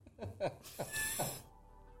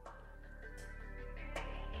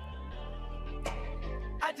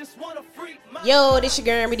Yo, this your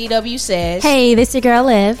girl DW Says. Hey, this your girl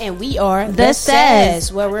Liv. And we are The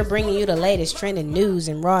Says, where we're bringing you the latest trending news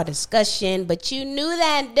and raw discussion. But you knew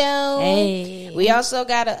that, though. Hey. We also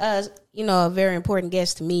got a very important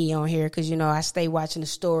guest to me on here because, I stay watching the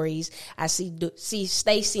stories. I see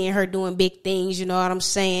Stacey and her doing big things, you know what I'm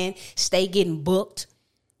saying? Stay getting booked.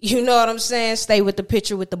 You know what I'm saying? Stay with the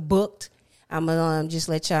picture with the booked. I'm going to just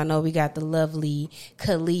let y'all know we got the lovely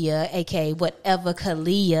Kalea, a.k.a. whatever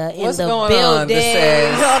Kalea, in What's the going building. On, this is? You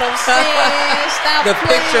know what I'm saying? Stop the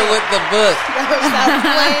playing. Picture with the book. Stop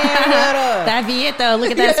playing with her. That be it, though.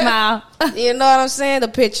 Look at that smile. You know what I'm saying? The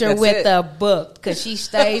picture That's with it. the book, because she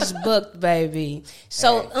stays booked, baby.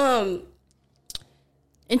 So,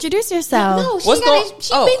 Introduce yourself. No, What's going? been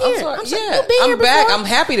here. I'm sorry. You've been here back. before. I'm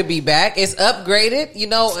happy to be back. It's upgraded.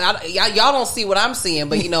 Y'all don't see what I'm seeing,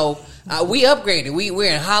 but we upgraded. We're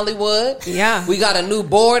in Hollywood. Yeah. We got a new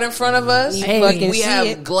board in front of us. You fucking we see have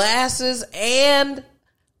it. glasses and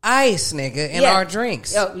ice, nigga, in our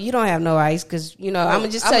drinks. Yo, you don't have no ice because I'm gonna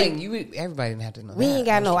just tell you. Everybody didn't have to know. We that. ain't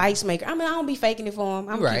got no ice maker. I don't be faking it for him.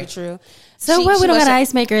 I'm Right. keep it true. So She what? We don't got wasn't- an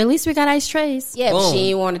ice maker. At least we got ice trays. Yeah, but Boom. she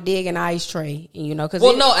ain't want to dig in the ice tray, because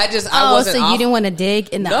Well, no, I wasn't. So you didn't want to dig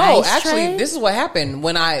in the No, ice actually, tray? this is what happened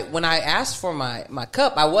when I asked for my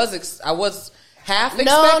cup. I was half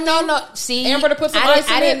No. See, Amber to put some I ice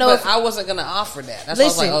in didn't it, know but if I wasn't gonna offer that. That's why I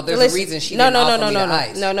was like, oh, there's a reason she no, didn't no, offer no, me no, the no,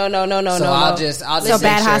 ice. no. So I'll just So make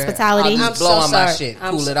bad sure hospitality. I'll just blow on my shit,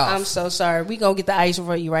 cool it off. I'm so sorry. We gonna get the ice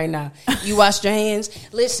for you right now. You washed your hands.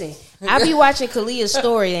 Listen, I be watching Kalea's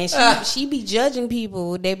story and she be judging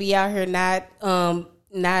people. They be out here not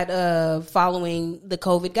following the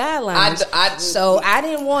COVID guidelines. So I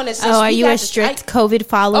didn't want to. Are you a strict COVID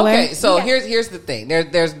follower? Okay, so Yeah. here's the thing.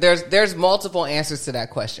 There's multiple answers to that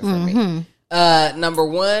question for me. Number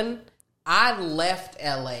one, I left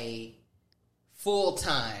LA full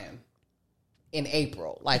time in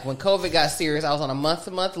April. Like when COVID got serious, I was on a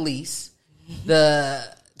month-to-month lease. The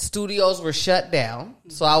studios were shut down,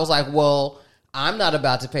 so I was like, "Well, I'm not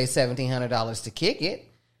about to pay $1,700 to kick it.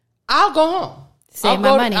 I'll go home." Save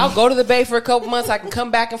my money. I'll go to the Bay for a couple months. I can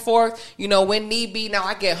come back and forth, when need be. Now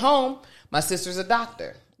I get home. My sister's a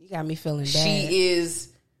doctor. You got me feeling bad. She is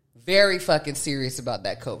very fucking serious about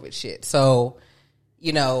that COVID shit. So,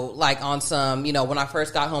 like on some, when I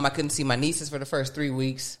first got home, I couldn't see my nieces for the first 3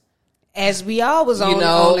 weeks. As we all was on, on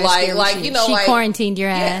that scary shit. She quarantined your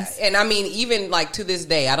ass. And I mean, even like to this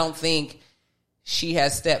day, I don't think she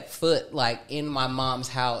has stepped foot like in my mom's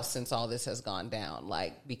house since all this has gone down,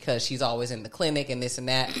 like because she's always in the clinic and this and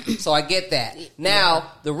that. So I get that.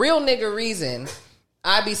 Now, the real nigga reason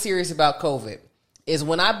I be serious about COVID is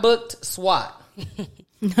when I booked SWAT.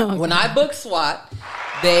 When I booked SWAT,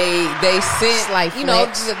 they sent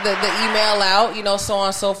the email out, so on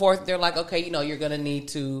and so forth. They're like, okay, you're gonna need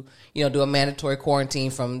to do a mandatory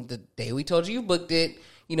quarantine from the day we told you booked it.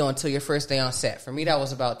 Until your first day on set. For me, that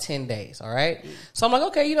was about 10 days, all right? So I'm like,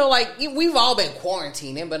 okay, we've all been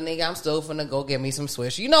quarantining, but nigga, I'm still finna go get me some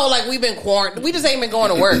Swish. We've been quarantined. We just ain't been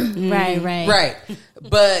going to work. Right.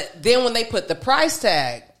 But then when they put the price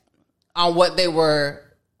tag on what they were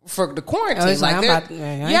for the quarantine, it's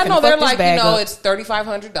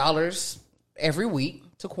 $3,500 every week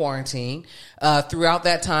to quarantine. Throughout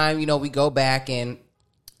that time, we go back and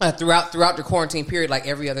throughout the quarantine period, like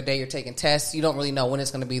every other day you're taking tests. You don't really know when it's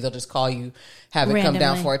going to be. They'll just call you, have it come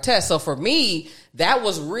down for a test. So for me, that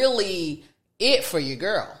was really it for your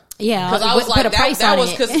girl. Yeah. Because I was like, that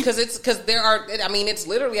was it's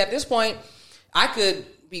literally at this point, I could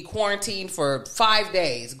be quarantined for 5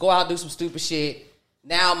 days, go out, do some stupid shit.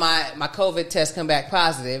 Now my COVID test come back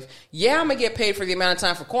positive. Yeah, I'm gonna get paid for the amount of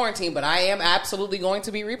time for quarantine, but I am absolutely going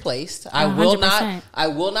to be replaced. I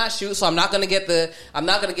 100%. will not shoot. So I'm not gonna get my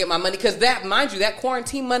money because that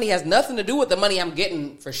quarantine money has nothing to do with the money I'm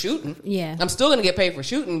getting for shooting. Yeah, I'm still gonna get paid for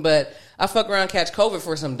shooting, but I fuck around and catch COVID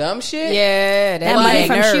for some dumb shit. Yeah, that money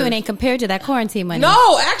from shooting ain't compared to that quarantine money.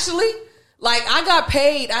 No, actually, like I got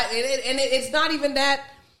paid, and it's not even that.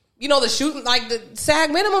 The shooting, like the SAG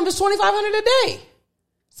minimum is $2,500 a day.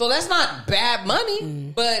 So that's not bad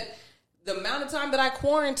money, but the amount of time that I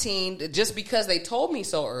quarantined, just because they told me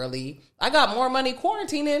so early, I got more money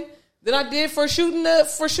quarantining than I did for shooting that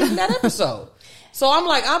episode. So I'm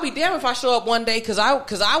like, I'll be damned if I show up one day because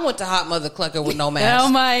I went to Hot Mother Clucker with no mask. Oh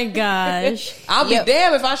my gosh! I'll be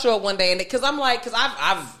damned if I show up one day and because I'm like, because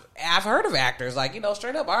I've heard of actors like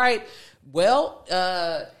straight up. All right, well,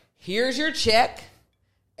 here's your check.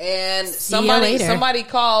 And somebody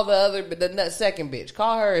call the second bitch.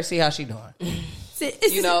 Call her and see how she doing.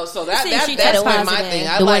 You know, so that's the my ones thing.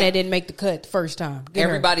 The one that didn't make the cut the first time. Get her.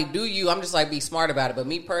 Everybody do you. I'm just like, be smart about it. But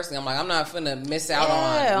me personally, I'm like, I'm not finna miss out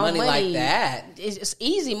on money like that. It's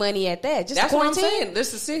easy money at that. Just that's quarantine. what I'm saying.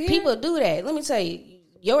 Just to sit here. People do that. Let me tell you,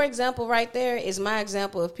 your example right there is my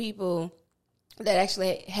example of people that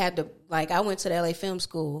actually had to, like, I went to the LA Film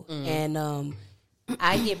School and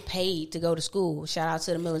I get paid to go to school. Shout out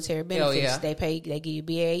to the military benefits. They give you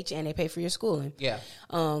BAH and they pay for your schooling. Yeah.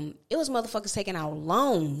 It was motherfuckers taking out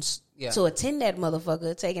loans to attend that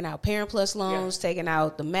motherfucker, taking out Parent Plus loans, taking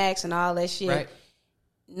out the Max and all that shit. Right.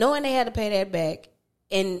 Knowing they had to pay that back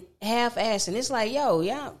and half-ass. And it's like, yo,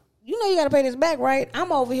 y'all, you know you got to pay this back, right?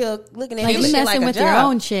 I'm over here looking at this shit like a with job. your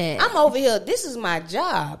own shit. I'm over here. This is my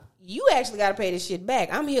job. You actually got to pay this shit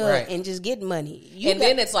back. I'm here and just getting money.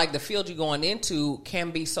 Then it's like the field you're going into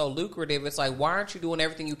can be so lucrative. It's like, why aren't you doing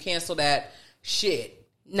everything you can so that shit?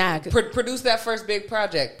 Nah, produce that first big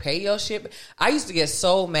project. Pay your shit. I used to get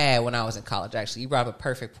so mad when I was in college. Actually, you brought up a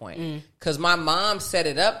perfect point because my mom set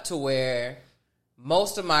it up to where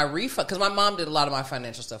most of my refund, because my mom did a lot of my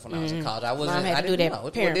financial stuff when I was in college. I didn't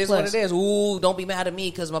know. It is what it is. Ooh, don't be mad at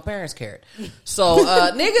me because my parents cared. So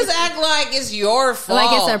niggas act like it's your fault.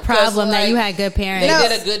 Like it's a problem that you had good parents. They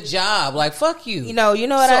did a good job. Like, fuck you. You know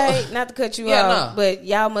what I hate? Not to cut you off, but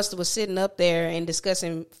y'all must have was sitting up there and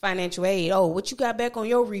discussing financial aid. Oh, what you got back on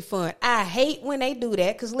your refund? I hate when they do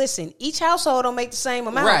that because, listen, each household don't make the same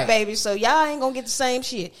amount, baby. So y'all ain't going to get the same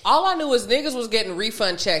shit. All I knew is niggas was getting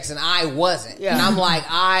refund checks and I wasn't. Yeah. And I'm like,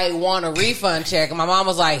 I want a refund check. And my mom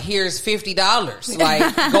was like, here's $50.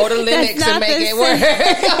 Like, go to Linux and make it work.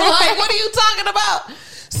 I'm like, what are you talking about?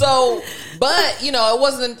 So, but, you know, it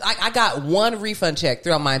wasn't, I got one refund check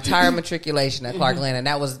throughout my entire matriculation at Clark Atlanta. And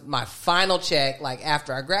that was my final check, like,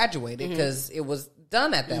 after I graduated, because it was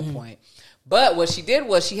done at that point. But what she did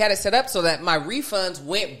was she had it set up so that my refunds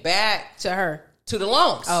went back to her. To the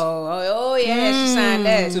loans. Oh yeah, she signed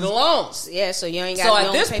that. To the loans. Yeah, so you ain't got. So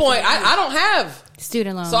at this point, I don't have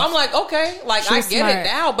student loans. So I'm like, okay, like I get it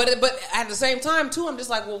now, but at the same time too, I'm just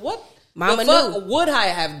like, well, what Mama the fuck would I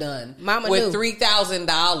have done with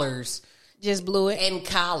 $3,000? Just blew it in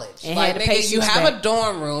college. And like, had to pay nigga, you have a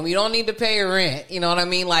dorm room. You don't need to pay your rent. You know what I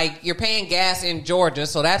mean? Like, you're paying gas in Georgia,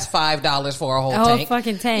 so that's $5 for a whole tank.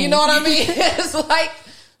 Fucking tank. You know what I mean? It's like.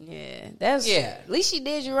 Yeah, at least she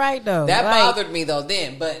did you right though. That bothered me though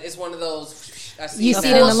then, but it's one of those. You see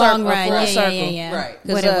it in the long run, yeah. Right?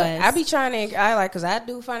 Because I be trying to, because I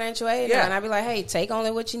do financial aid, and I be like, hey, take only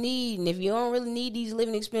what you need, and if you don't really need these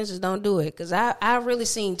living expenses, don't do it. Because I really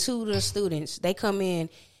seen two of the students. They come in,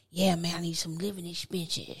 yeah, man, I need some living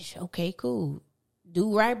expenses. Okay, cool.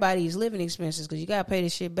 Do right by these living expenses because you gotta pay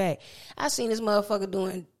this shit back. I seen this motherfucker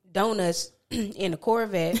doing donuts in a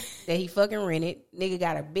Corvette that he fucking rented. Nigga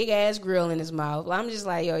got a big ass grill in his mouth. I'm just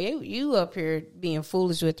like, yo, you up here being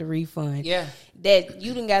foolish with the refund. Yeah. That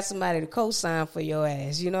you done got somebody to co-sign for your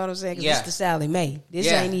ass. You know what I'm saying? Because it's the Sally Mae.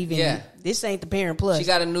 This ain't even, this ain't the Parent Plus. She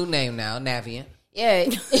got a new name now, Navient. Yeah.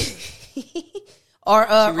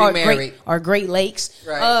 or Great Lakes.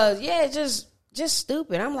 Right. Just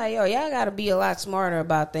stupid. I'm like, yo, y'all got to be a lot smarter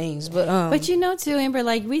about things. But you know, too, Amber,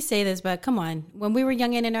 like we say this, but come on. When we were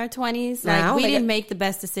young and in our 20s, like we didn't make the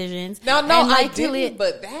best decisions. No, I didn't.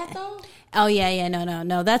 But that though. Oh yeah,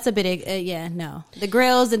 no. That's a bit, no. The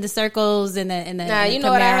grills and the circles and the. Nah, you know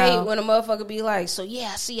what I hate when a motherfucker be like, so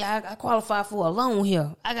yeah, see, I qualify for a loan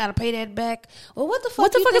here. I gotta pay that back. Well, what the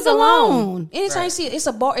fuck is a loan? Anytime you see it, it's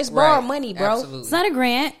borrowed money, bro. Absolutely. It's not a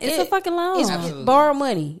grant. It's a fucking loan. It's borrowed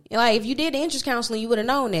money. Like if you did the interest counseling, you would have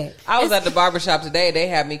known that. I was at the barbershop today. They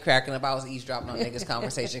had me cracking up. I was eavesdropping on niggas'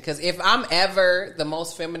 conversation because if I'm ever the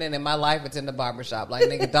most feminine in my life, it's in the barbershop. Like,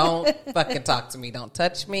 nigga, don't fucking talk to me. Don't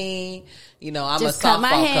touch me. You know, I'm a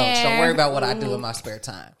softball coach. Don't worry about what I do in my spare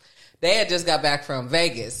time. They had just got back from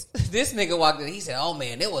Vegas. This nigga walked in. He said, "Oh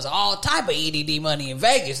man, there was all type of EDD money in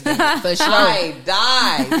Vegas." For sure, I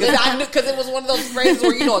died because it was one of those phrases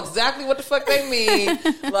where you know exactly what the fuck they mean.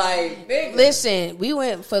 Like, nigga. Listen, we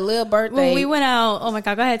went for Lil birthday. When we went out, oh my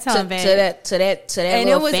god, go ahead, tell him, Van. To that and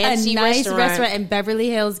little it was fancy a nice restaurant in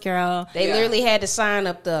Beverly Hills, girl. They literally had to sign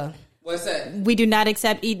up the. What's that? We do not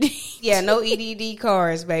accept EDD. Yeah, no EDD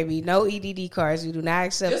cards, baby. No EDD cards. We do not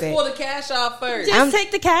accept that. Just pull the cash off first. Just take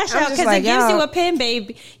the cash out because it gives you a pin,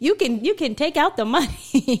 baby. You can take out the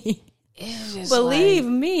money. Believe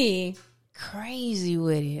me. Crazy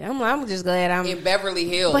with it. I'm just glad I'm in Beverly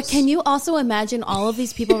Hills. But can you also imagine all of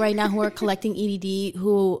these people right now who are collecting EDD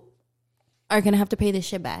who are going to have to pay this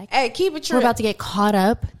shit back? Hey, keep it true. We're about to get caught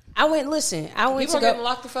up. I went People to are getting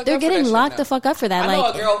locked the fuck They're up. getting locked the fuck up for that. I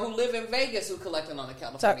know a girl who live in Vegas who collecting on the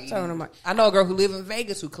California. I know a girl who live in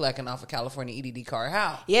Vegas who collecting off a California EDD card.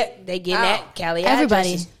 How? Yeah, they getting that Kalea.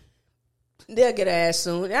 Everybody. They'll get her ass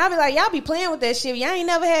soon. And I'll be like, y'all be playing with that shit. Y'all ain't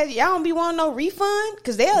never had. Y'all don't be wanting no refund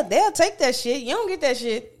because they'll take that shit. You don't get that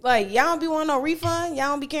shit. Like y'all don't be wanting no refund. Y'all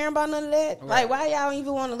don't be caring about none of that. Right. Like why y'all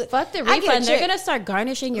even want to? Fuck the refund. They're gonna start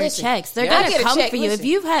garnishing your checks. They're gonna come for you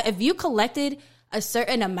if you collected a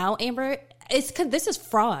certain amount, Amber. It's because this is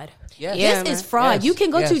fraud. Yes. This is fraud. Yes. You can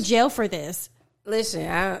go to jail for this.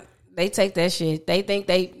 Listen, they take that shit. They think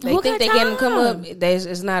they getting come up.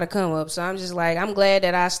 It's not a come up. So I'm just like, I'm glad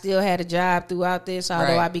that I still had a job throughout this.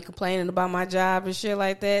 Although I be complaining about my job and shit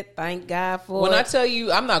like that. Thank God for it. When I tell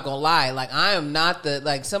you, I'm not gonna lie. Like I am not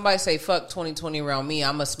somebody say fuck 2020 around me.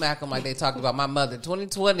 I'm gonna smack them like they talked about my mother.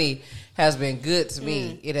 2020 has been good to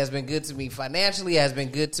me. It has been good to me financially. It has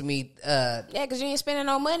been good to me. Because you ain't spending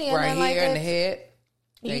no money on right nothing like here that. in the head.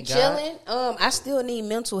 You chilling? I still need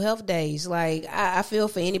mental health days. Like I feel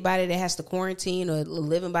for anybody that has to quarantine or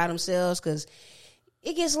living by themselves because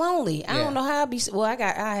it gets lonely. I don't know how I be. Well, I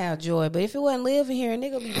have Joy, but if it wasn't living here,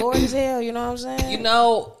 nigga be bored as hell. You know what I'm saying?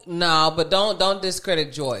 But don't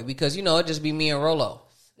discredit Joy because it just be me and Rolo.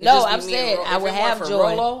 No, I'm saying I would have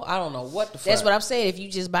Joy. Rolo, I don't know what the fuck. That's what I'm saying. If you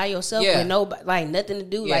just by yourself with nothing to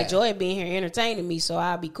do, like Joy being here entertaining me, so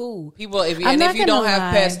I'll be cool. People, if you don't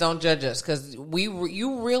have pets, don't judge us because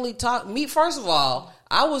you really talk. Me first of all,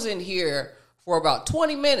 I was in here for about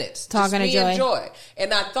 20 minutes talking to Joy.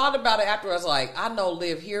 And I thought about it after. I was like, I know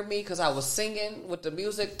Liv hear me because I was singing with the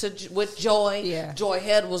music with Joy. Yeah. Joy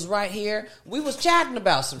Head was right here. We was chatting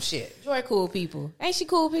about some shit. Joy cool people. Ain't she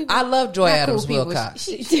cool people? I love Joy Adams Wilcox.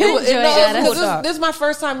 This is my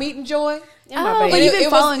first time meeting Joy. But you've been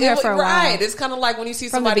following her for a while. Right. It's kind of like when you see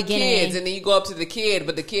somebody kids and then you go up to the kid,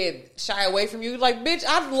 but the kid shy away from you. Like, bitch,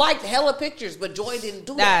 I've liked hella pictures, but Joy didn't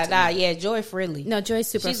do that. Yeah, Joy friendly. No, Joy's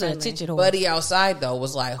super friendly. She's a attention whore. Buddy outside, though,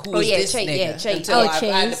 was like, who is this nigga? Yeah, Chase. Until I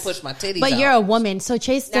had to push my titties But out. you're a woman, so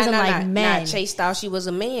Chase doesn't like men. Chase thought she was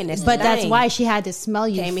a man. That's why she had to smell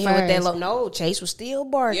you Came first. in here with that no, Chase was still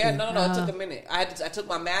barking. Yeah, no. It took a minute. I took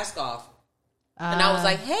my mask off. And I was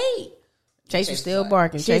like, hey. Chase was still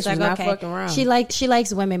barking. Chase was not fucking around. She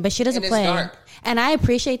likes women, but she doesn't play. Dark. And I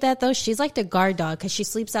appreciate that though. She's like the guard dog because she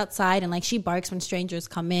sleeps outside and like she barks when strangers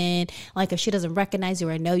come in. Like if she doesn't recognize you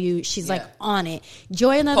or know you, she's like on it.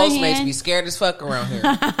 Joy on the other hand, Postmates be scared as fuck around here.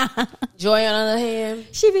 Joy on the other hand,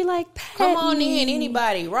 she'd be like, "Come on in,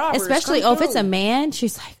 anybody, robbers." Especially if it's a man,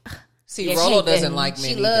 she's like. See, Rolo doesn't like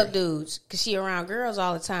men. She love dudes because she around girls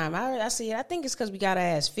all the time. I see it. I think it's because we got her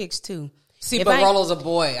ass fixed too. See, but Rolo's a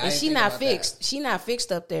boy. And she not fixed. That. She not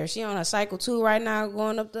fixed up there. She on her cycle 2 right now,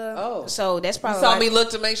 going up the. Oh, so that's probably. You saw me look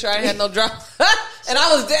to make sure I had no drop, and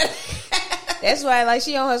I was dead. That's why,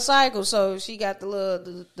 she on her cycle, so she got the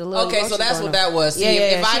little. Okay, so that's what that was. See,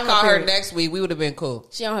 if I caught her next week, we would have been cool.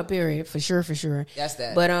 She on her period for sure. That's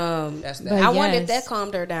that. But that's that. But I wonder if that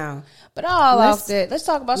calmed her down. But off that, let's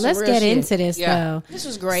talk about some real shit. Let's get into this though. This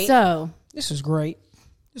was great. This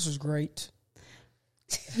was great.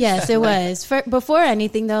 Yes, it was. Before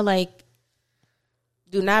anything, though,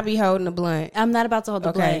 do not be holding the blunt. I'm not about to hold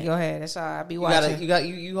the blunt. Okay, go ahead. That's all. I'll be watching.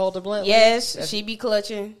 You hold the blunt? Yes, she be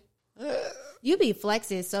clutching. You be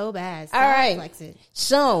flexing so bad. All right. Flexing.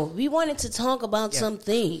 So, we wanted to talk about some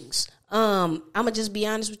things. I'm going to just be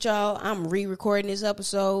honest with y'all. I'm re-recording this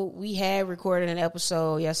episode. We had recorded an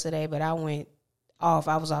episode yesterday, but I went off.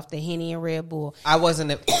 I was off the Henny and Red Bull. I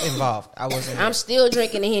wasn't involved. I'm still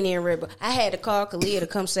drinking the Henny and Red Bull. I had to call Kalea to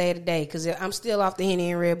come say it today because I'm still off the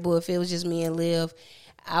Henny and Red Bull. If it was just me and Liv,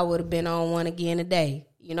 I would have been on one again today.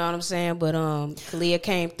 You know what I'm saying? But Kalea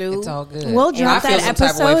came through. It's all good. We'll drop that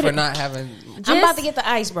episode. Type of way for not having. I'm about to get the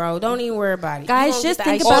ice, bro. Don't even worry about it. Guys, just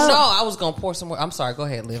think about. Oh no, I was gonna pour some more. I'm sorry. Go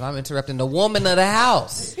ahead, Liv. I'm interrupting the woman of the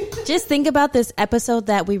house. Just think about this episode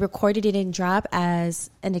that we recorded it and drop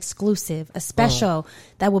as an exclusive, a special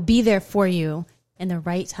that will be there for you in the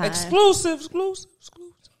right time. Exclusive.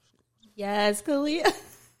 Yes, Kalea.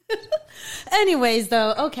 Anyways,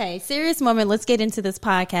 though, okay, serious moment. Let's get into this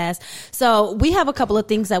podcast. So we have a couple of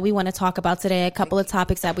things that we want to talk about today, a couple of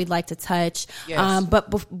topics that we'd like to touch. Yes.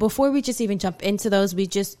 But before we just even jump into those, we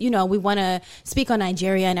just, we want to speak on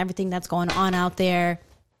Nigeria and everything that's going on out there.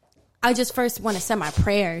 I just first want to send my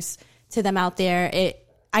prayers to them out there.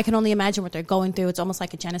 I can only imagine what they're going through. It's almost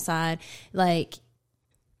like a genocide. I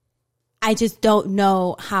just don't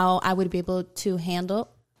know how I would be able to handle.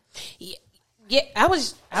 Yeah, I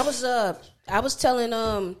was telling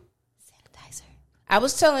sanitizer. I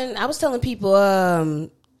was telling people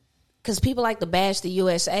because people like to bash the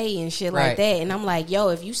USA and shit like that. And I'm like, yo,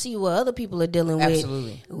 if you see what other people are dealing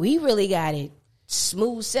with, we really got it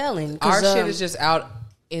smooth selling. Our shit is just out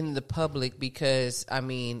in the public because, I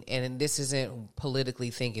mean, and this isn't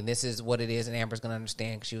politically thinking. This is what it is, and Amber's going to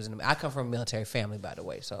understand because she was I come from a military family, by the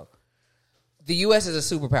way, so. The U.S.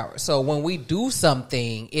 is a superpower. So when we do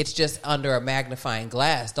something, it's just under a magnifying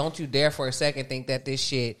glass. Don't you dare for a second think that this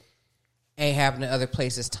shit ain't happening other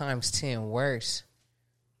places times 10 worse.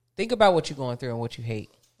 Think about what you're going through and what you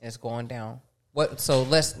hate. And it's going down. So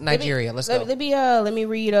Nigeria. Let's go. Let me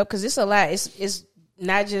read up because it's a lot. It's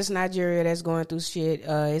not just Nigeria that's going through shit.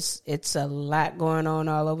 It's a lot going on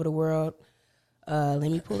all over the world. Let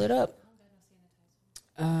me pull it up.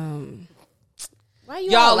 Why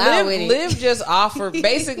you y'all all Liv just offered me.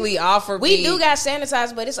 We do got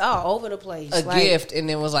sanitized, but it's all over the place. A gift, and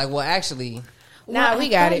then was like, well, actually. Nah, we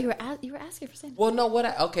got it. You were asking for sanitizer. Well, no,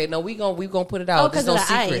 we gonna put it out. Oh, because no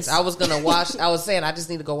secrets. I was gonna wash. I was saying I just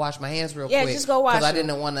need to go wash my hands real quick. Yeah, just go wash. Because I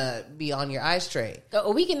didn't want to be on your ice tray.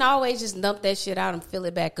 We can always just dump that shit out and fill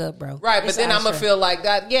it back up, bro. Right, but then I'm gonna feel like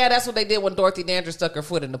that. Yeah, that's what they did when Dorothy Dandridge stuck her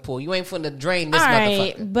foot in the pool. You ain't finna drain this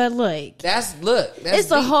motherfucker. But look, that's it's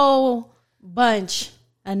deep. A whole bunch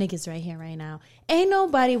of niggas right here right now. Ain't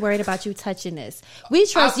nobody worried about you touching this. We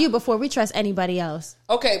trust you before we trust anybody else.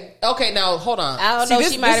 Okay. Now hold on. I don't know.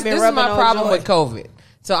 She might have been rubbing on This is my problem joy. with COVID.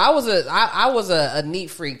 So I was a neat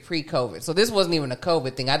freak pre-COVID. So this wasn't even a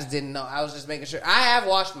COVID thing. I just didn't know. I was just making sure. I have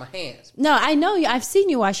washed my hands. No, I know you. I've seen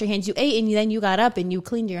you wash your hands. You ate and then you got up and you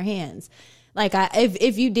cleaned your hands. Like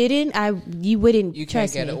if you didn't, you wouldn't. You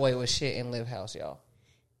can't get away with shit in Liv house, y'all.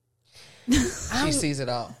 She sees it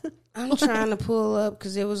all. I'm trying to pull up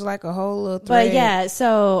because it was like a whole little thread. But yeah,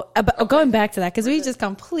 so going back to that, because we just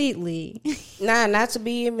completely... not to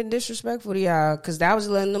be even disrespectful to y'all, because I was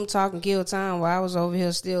letting them talk and kill time while I was over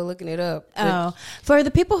here still looking it up. Oh, for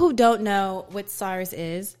the people who don't know what SARS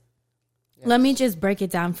is, let me just break it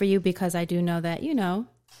down for you, because I do know that,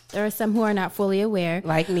 there are some who are not fully aware.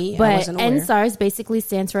 Like me, but I wasn't aware. NSARS basically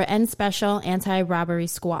stands for N Special Anti-Robbery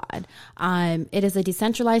Squad. It is a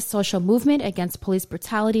decentralized social movement against police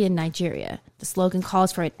brutality in Nigeria. The slogan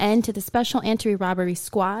calls for an end to the Special Anti-Robbery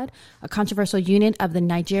Squad, a controversial unit of the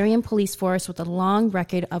Nigerian police force with a long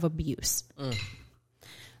record of abuse.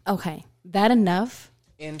 Okay, that enough?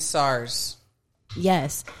 NSARS.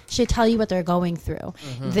 Yes, should tell you what they're going through.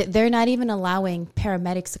 They're not even allowing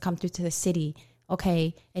paramedics to come through to the city.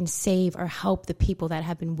 Okay, and save or help the people that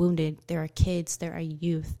have been wounded. There are kids, there are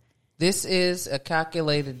youth. This is a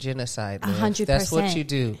calculated genocide. 100%. That's what you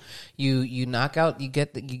do. You knock out. You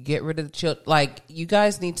get rid of the children. Like, you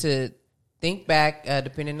guys need to think back.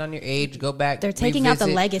 Depending on your age, go back. They're taking out the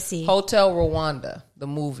legacy. Hotel Rwanda, the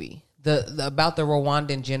movie. The about the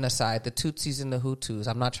Rwandan genocide, the Tutsis and the Hutus.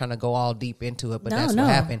 I'm not trying to go all deep into it, but that's what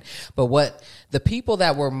happened. But what the people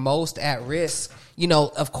that were most at risk,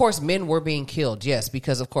 of course, men were being killed. Yes,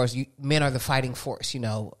 because of course, men are the fighting force,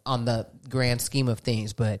 on the grand scheme of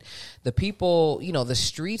things. But the people, the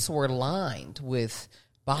streets were lined with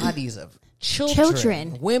bodies of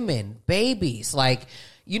children, women, babies, like.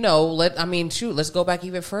 Let's go back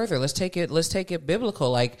even further. Let's take it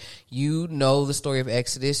biblical. Like, the story of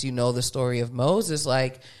Exodus, the story of Moses.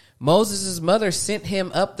 Like, Moses' mother sent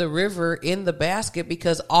him up the river in the basket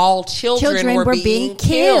because all children were being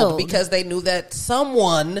killed because they knew that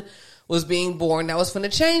someone was being born that was going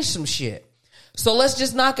to change some shit. So let's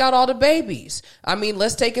just knock out all the babies.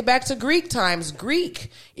 Let's take it back to Greek times. Greek,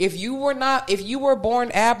 if you were born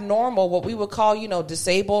abnormal, what we would call,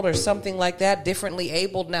 disabled or something like that, differently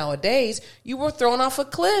abled nowadays, you were thrown off a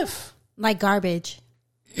cliff. Like garbage.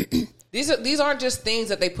 These aren't just things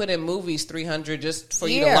that they put in movies 300 just for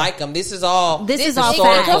you to like them. This is all facts. This is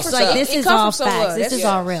all facts. This is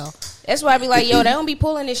all real. That's why I be like, they don't be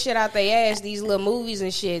pulling this shit out their ass, these little movies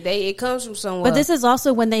and shit. It comes from somewhere. But this is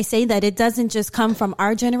also when they say that it doesn't just come from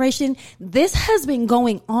our generation. This has been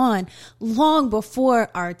going on long before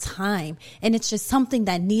our time. And it's just something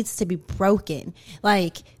that needs to be broken.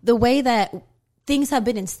 Like, the way that things have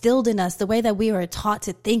been instilled in us, the way that we were taught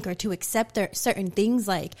to think or to accept certain things,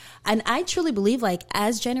 and I truly believe,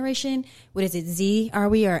 as generation, what is it, Z are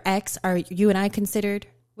we, or X, are you and I considered?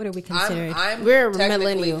 What are we considered? We're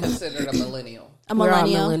technically considered a millennial. A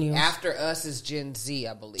millennial. After us is Gen Z,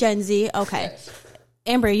 I believe. Gen Z, okay. Yes.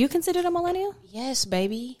 Amber, are you considered a millennial? Yes,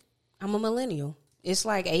 baby. I'm a millennial. It's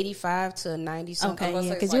like 85 to 90 something. Okay,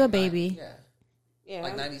 yeah, because you're a baby. Yeah,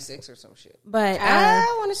 like 96 or some shit. But I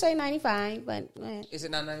want to say 95, but is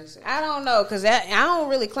it not 96? I don't know, because I don't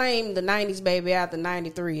really claim the 90s baby after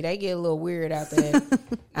 93. They get a little weird after that.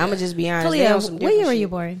 I'm gonna just be honest. Kalea, what year were you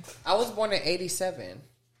born? I was born in 87.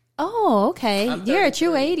 Oh, okay. You're a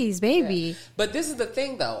true 80s baby. Yeah. But this is the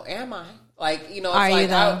thing, though. Am I? Like, you know, it's Are like you,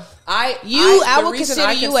 though? I would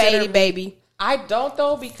consider you 80, baby. I don't,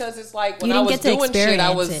 though, because it's like when you I didn't was get to doing shit,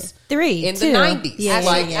 I was experience it. in the 90s. Yeah,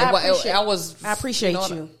 like, yeah. I appreciate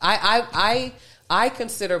you. I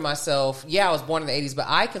consider myself, I was born in the 80s, but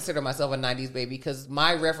I consider myself a 90s baby because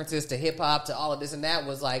my references to hip hop, to all of this and that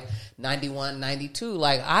was like 91, 92.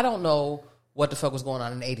 Like, I don't know what the fuck was going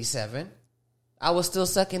on in 87. I was still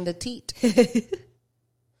sucking the teat.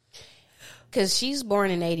 Because she's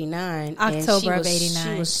born in 89. October of 89.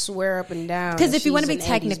 She would swear up and down. Because if you want to be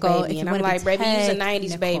technical, and I'm like, baby, use a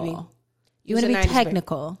 90s baby. You want to be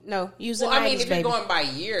technical. No, use a 90s I mean, if baby. you're going by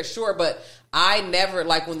year, sure, but I never,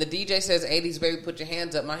 like when the DJ says 80s baby, put your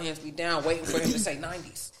hands up, my hands be down, waiting for him to say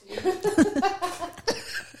 90s.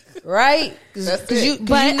 Right?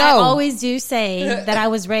 But I always do say that I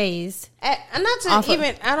was raised.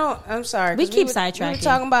 I'm sorry. We keep sidetracking. We were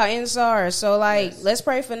talking about NSAR. So, like, let's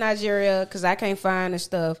pray for Nigeria because I can't find the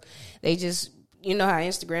stuff. They just, you know how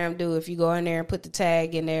Instagram do. If you go in there and put the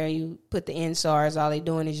tag in there, you put the NSARs, all they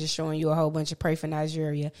doing is just showing you a whole bunch of pray for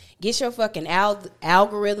Nigeria. Get your fucking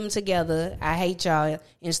algorithm together. I hate y'all,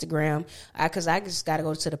 Instagram, because I just got to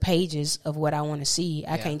go to the pages of what I want to see.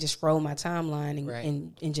 I can't just scroll my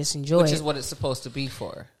timeline and just enjoy it. Which is what it's supposed to be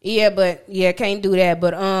for. Yeah, but, can't do that.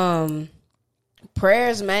 But,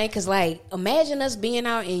 prayers, man, because, like, imagine us being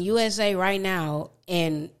out in USA right now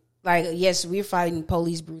and, like, yes, we're fighting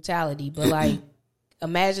police brutality, but, like,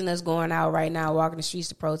 imagine us going out right now, walking the streets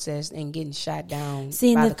to protest and getting shot down.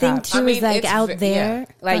 See, and the thing cops. too is like out there, yeah.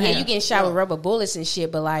 Like you getting shot with rubber bullets and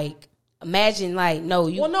shit. But like, imagine like no,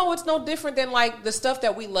 it's no different than like the stuff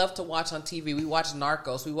that we love to watch on TV. We watch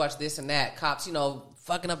Narcos, we watch this and that. Cops,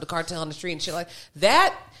 fucking up the cartel on the street and shit like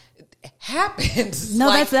that. Happens. No,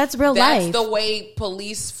 like, that's real life. That's the way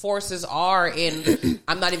police forces are in.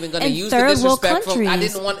 I'm not even going to use third the disrespectful. World countries. I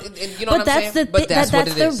didn't want. What I'm saying? But that's what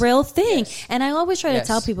it the is. real thing. Yes. And I always try to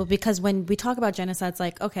tell people because when we talk about genocide, it's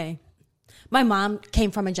like, okay, my mom came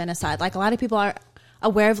from a genocide. Like a lot of people are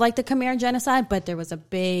aware of like the Khmer genocide, but there was a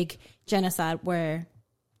big genocide where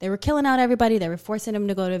they were killing out everybody. They were forcing them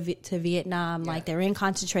to go to Vietnam. Yeah. Like they were in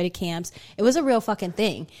concentrated camps. It was a real fucking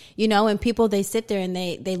thing, and people, they sit there and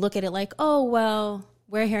they look at it like, oh, well,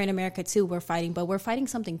 we're here in America too. We're fighting, but we're fighting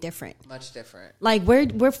something different. Much different. Like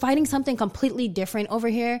we're fighting something completely different over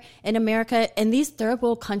here in America. And these third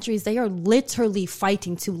world countries, they are literally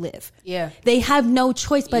fighting to live. Yeah. They have no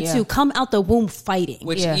choice but to come out the womb fighting.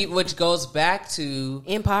 Which goes back to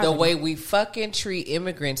the way we fucking treat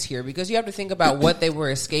immigrants here. Because you have to think about what they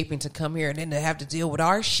were escaping to come here and then to have to deal with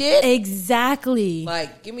our shit. Exactly.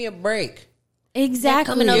 Like, give me a break.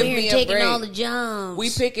 Exactly. Coming over here and taking all the jobs. We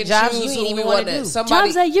pick and choose who we want to do.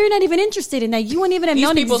 Jobs that you're not even interested in, that you wouldn't even have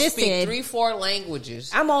known existed. These people speak 3-4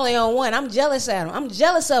 languages. I'm only on one. I'm jealous at him. I'm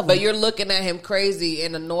jealous of him. But you're looking at him crazy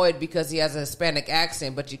and annoyed because he has a Hispanic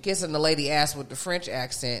accent, but you're kissing the lady ass with the French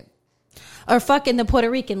accent. Or fucking the Puerto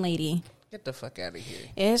Rican lady. Get the fuck out of here.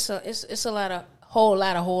 It's a whole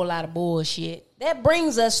lot of bullshit. That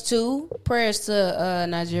brings us to prayers to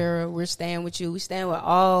Nigeria. We're staying with you. We stand with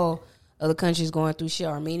all other countries going through shit.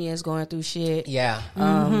 Armenia's going through shit. Yeah.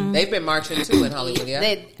 They've been marching too in Hollywood,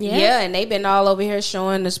 and they've been all over here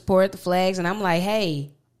showing the support, the flags, and I'm like,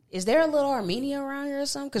 hey, is there a little Armenia around here or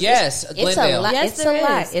something? Yes, it's a lot. Yes, it's a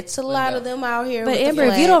lot. It's a lot of them out here. But with Amber,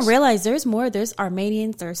 if you don't realize, there's more. There's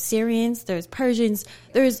Armenians, there's Syrians, there's Persians,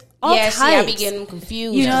 there's all types. See, I be getting them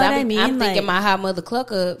confused. You know what I mean? I'm thinking my Hot Mother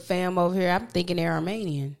Clucker fam over here. I'm thinking they're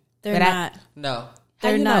Armenian. They're not. No,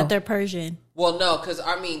 they're not. They're Persian. Well, no, because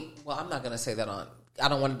I'm not going to say that on. I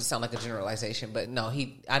don't want it to sound like a generalization, but no,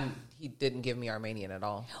 he didn't give me Armenian at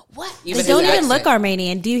all. What? They don't even look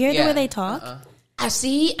Armenian. Do you hear the way they talk? I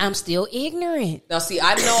see. I'm still ignorant. Now, see,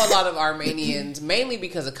 I know a lot of Armenians mainly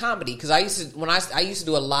because of comedy. Because I used to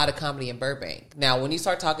do a lot of comedy in Burbank. Now, when you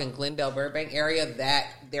start talking Glendale, Burbank area, that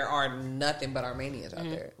there are nothing but Armenians out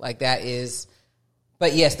there. Like that is.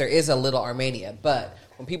 But yes, there is a little Armenia. But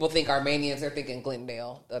when people think Armenians, they're thinking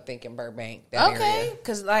Glendale, they're thinking Burbank. Okay,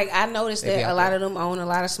 because like I noticed that a lot of them own a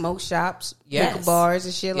lot of smoke shops, liquor bars,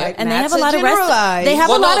 and shit like that. And they have a lot of restaurants. They have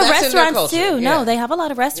a lot of restaurants too. Yeah. No, they have a lot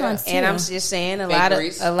of restaurants too. And I'm just saying, a lot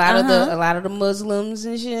of the Muslims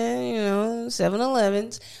and shit,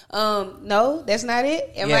 7-Elevens. No, that's not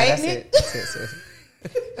it. Am I ignorant?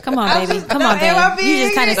 Come on, baby. Come on, baby. You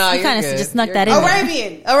just kind of just snuck that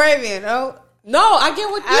in. Arabian. Oh. No, I get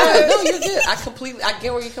what you're good. I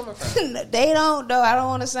get where you're coming from. They don't though. I don't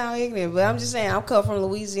want to sound ignorant, but I'm just saying I'm coming from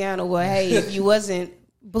Louisiana where hey, if you wasn't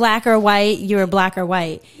black or white, you're black or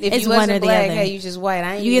white. If it's you one wasn't or the black, other. hey, you just white.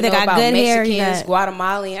 I ain't You even either know got about good hair or Mexicans, you got...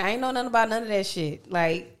 Guatemalans. I ain't know nothing about none of that shit.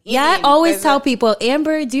 Like, Yeah, I Indian, always tell people,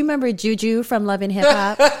 Amber, do you remember Juju from Love and Hip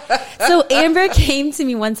Hop? So Amber came to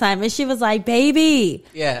me one time and she was like, baby,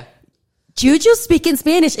 Yeah. Juju's speaking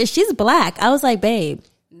Spanish and she's black. I was like, babe.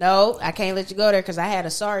 No, I can't let you go there because I had a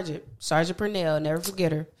Sergeant Purnell, never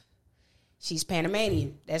forget her. She's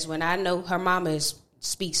Panamanian. That's when I know her mama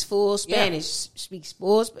speaks full Spanish, speaks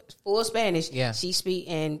full Spanish. Yeah. She speak,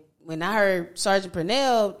 and when I heard Sergeant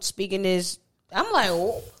Purnell speaking this, I'm like,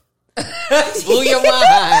 oh. Blew your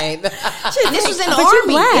mind. This was in the But you're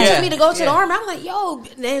army. black. They took Yeah. me to go to the army. I'm like, yo,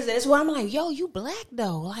 that's why I'm like, yo, you black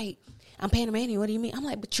though. Like, I'm Panamanian. What do you mean? I'm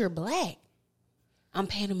like, but you're black. I'm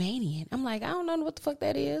Panamanian. I'm like, I don't know what the fuck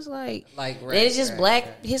that is. Like it's just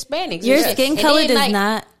black Hispanics. Your and shit. skin And color then, does like,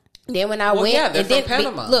 not... Then when I Well, went, yeah, they're and then from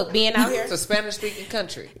Panama. look, being out here, It's a Spanish-speaking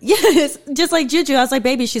country. Yes, just like Juju. I was like,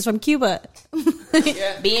 baby, she's from Cuba.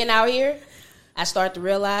 being out here, I start to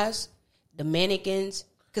realize Dominicans,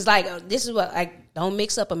 because like this is what like don't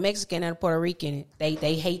mix up a Mexican and a Puerto Rican. They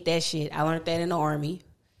hate that shit. I learned that in the army.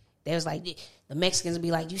 They was like the Mexicans would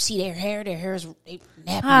be like, you see their hair is nappy.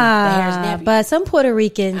 Their hair is nappy. But some Puerto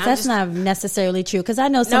Ricans, that's not necessarily true. Because I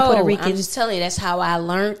know some Puerto Ricans. I'm just telling you, that's how I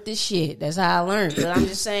learned this shit. That's how I learned. But I'm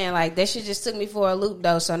just saying, like, that shit just took me for a loop,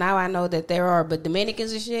 though. So now I know that there are. But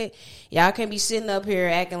Dominicans and shit, y'all can't be sitting up here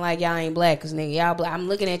acting like y'all ain't black. Because, nigga, y'all black. I'm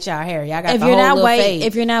looking at y'all hair. Y'all got if the you're whole not little white, fade.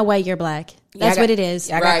 if you're not white, you're black. That's what it is.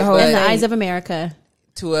 Y'all got Right, the whole but- In the fade. eyes of America.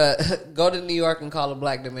 To go to New York and call a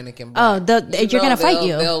black Dominican black. You're gonna fight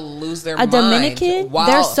you. They'll lose their A mind. Dominican, while,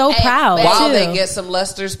 they're so proud while too. they get some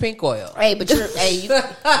Luster's pink oil. Hey, but you're, you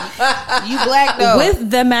black, though.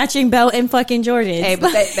 With the matching belt and fucking Jordans. Hey,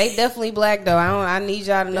 but they definitely black, though. I need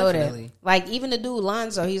y'all to know Definitely. that. Like, even the dude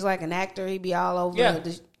Lonzo, he's like an actor. He be all over. Yeah.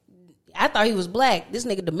 I thought he was black. This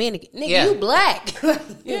nigga Dominican. Nigga, Yeah. you black.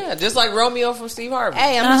 Yeah, just like Romeo from Steve Harvey.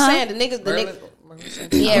 Hey, I'm just saying, the niggas.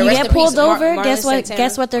 Yeah, you rest get in pulled peace, over. Marlon Guess what? Santana.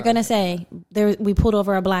 Guess what they're gonna say? We pulled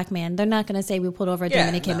over a black man. They're not gonna say we pulled over a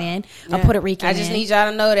Dominican man, a Yeah. Puerto Rican. I just man. need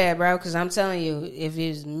y'all to know that, bro, because I'm telling you, if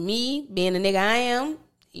it's me being the nigga I am,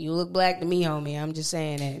 you look black to me, homie. I'm just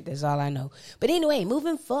saying that. That's all I know. But anyway,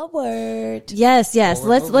 moving forward. Yes.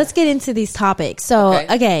 Let's get into these topics. So,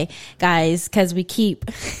 okay guys, because we keep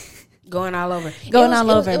Going all over.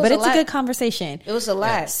 but it's a good conversation. It was a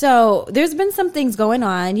lot. So there's been some things going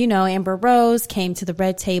on. You know, Amber Rose came to the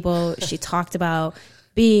red table. She talked about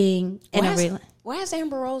being in a Why is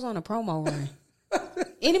Amber Rose on a promo run?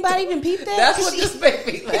 Anybody even peep that? That's what just made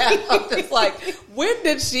me laugh. I'm just like, when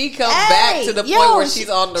did she come back to the point where she's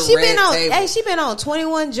on the red table? Hey, she been on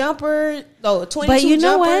 21 Jumper, 22 But you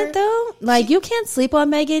know Jumper. what though? Like you can't sleep on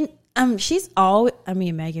Megan. She's always. I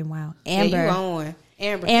mean, Megan. Wow, Amber. Yeah, you on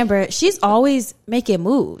Amber, she's always making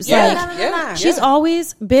moves. Yeah, No. She's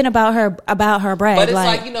always been about her bread. But it's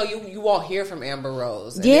like you won't hear from Amber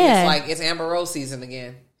Rose. And then it's like it's Amber Rose season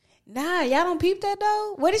again. Nah, y'all don't peep that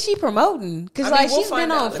though. What is she promoting? Because I mean, she's been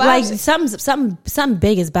on 5. like something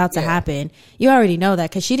big is about to happen. You already know that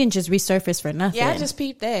because she didn't just resurface for nothing. Yeah, I just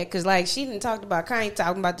peeped that because she didn't talk about Kanye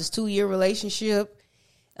talking about this 2-year relationship.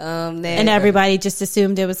 And everybody just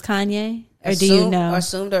assumed it was Kanye. Or do you know?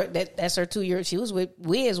 Assumed that's her 2 years. She was with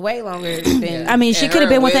Wiz way longer than. I mean, she could have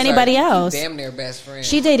been with anybody else. Damn near best friend.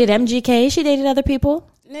 She dated MGK. She dated other people.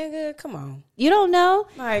 Nigga, come on. You don't know.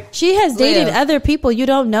 Like she has dated other people. You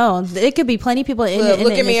don't know. It could be plenty of people in the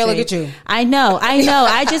look at me and industry. look at you. I know.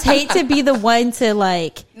 I just hate to be the one to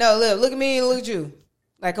like. No, look at me and look at you.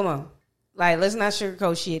 Like, come on. Like, let's not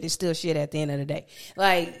sugarcoat shit. It's still shit at the end of the day.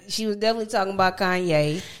 Like, she was definitely talking about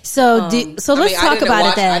Kanye. So let's talk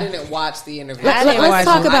about it then. I didn't watch the interview. Let's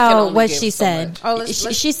talk about what she said.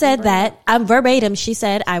 So she said that, verbatim, she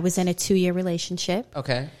said, I was in a 2-year relationship.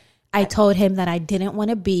 Okay. I told him that I didn't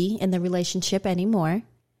want to be in the relationship anymore.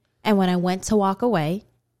 And when I went to walk away,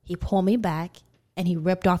 he pulled me back and he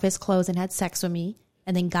ripped off his clothes and had sex with me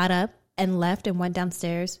and then got up and left and went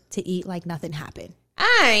downstairs to eat like nothing happened.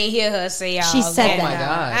 I ain't hear her say all She said that. that. Oh my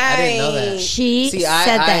God. I didn't know that. She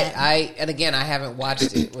said that. And again, I haven't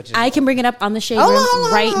watched it. Which is, I can bring it up on the Shade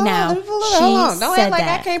Room right now. Hold on. Don't said act like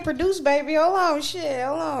that. I can't produce, baby. Hold on. Shit.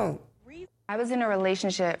 Hold on. I was in a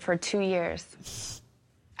relationship for 2 years.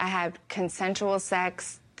 I had consensual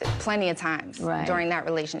sex plenty of times during that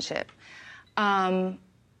relationship. I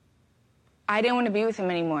didn't want to be with him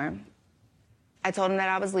anymore. I told him that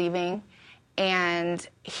I was leaving, and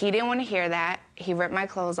he didn't want to hear that. He ripped my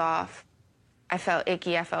clothes off. I felt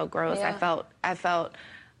icky. I felt gross. Yeah. I felt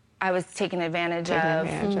I was taken advantage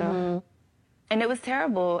of. And it was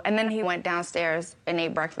terrible. And then he went downstairs and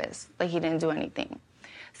ate breakfast like he didn't do anything.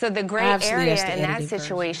 So the gray area in that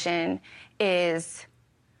situation is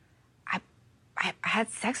I had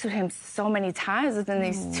sex with him so many times within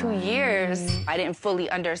these 2 years. I didn't fully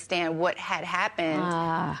understand what had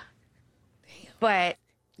happened. But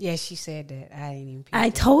yeah, she said that. I ain't even. I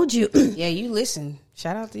told you. Yeah, you listen.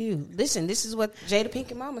 Shout out to you. Listen, this is what Jada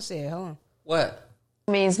Pinkett Mama said. Hold on. What?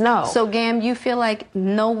 Means no. So, Gam, you feel like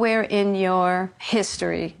nowhere in your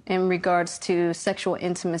history in regards to sexual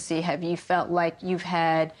intimacy have you felt like you've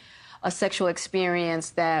had a sexual experience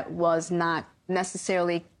that was not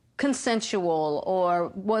necessarily consensual or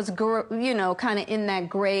was, kind of in that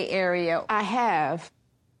gray area? I have.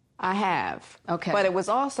 Okay. But it was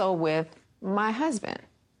also with my husband.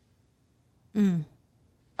 Okay.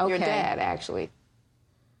 Your dad, actually.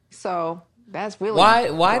 So that's really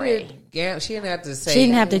why great. did Gam? She didn't have to say. She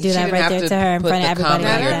didn't have to do that right there to her in front of everybody.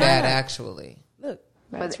 Your like that. dad, actually. Look,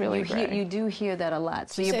 That's But really great. you do hear that a lot.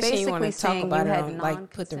 So She you're said she didn't wanna basically talk saying about you it had on, like,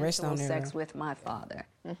 put the rest on non-consensual there. sex with my father.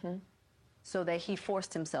 So that he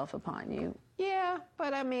forced himself upon you. Yeah,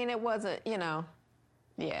 but I mean, it wasn't, yeah.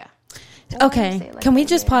 Okay, can we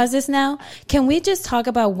just pause this now? Can we just talk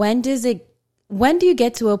about when do you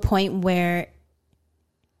get to a point where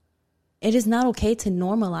it is not okay to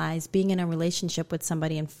normalize being in a relationship with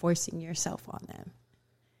somebody and forcing yourself on them?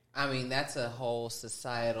 I mean, that's a whole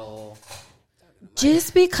societal.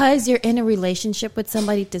 Just because you're in a relationship with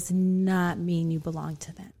somebody does not mean you belong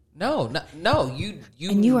to them. No.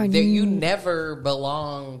 You never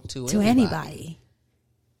belong to anybody.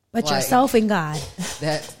 But Like, yourself and God.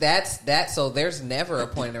 That's so there's never a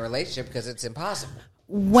point in a relationship because it's impossible.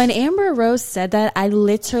 When Amber Rose said that, I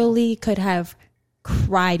literally could have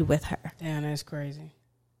cried with her. damn, that's crazy.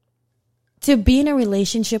 To be in a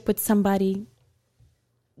relationship with somebody,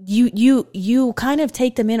 you kind of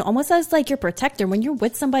take them in almost as like your protector. When you're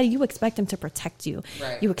with somebody, you expect them to protect you.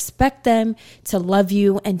 Right. You expect them to love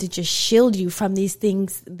you and to just shield you from these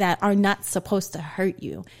things that are not supposed to hurt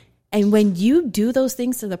you. And when you do those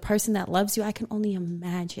things to the person that loves you, I can only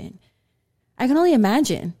imagine.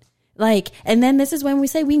 Like, and then this is when we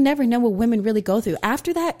say we never know what women really go through.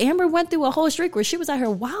 After that, Amber went through a whole streak where she was out here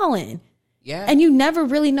wilding. Yeah. And you never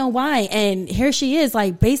really know why. And here she is,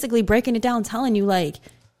 like, basically breaking it down, telling you, like,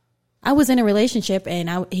 I was in a relationship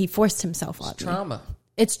and he forced himself on me. Trauma.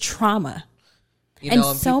 It's trauma. You And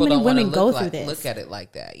know, so people many don't wanna women go look through like, this. Look at it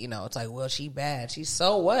like that. You know, it's like, well, she bad. She's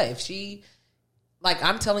so what? If she, like,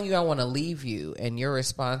 I'm telling you I want to leave you, and your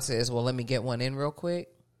response is, well, let me get one in real quick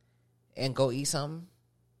and go eat something.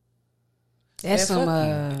 That's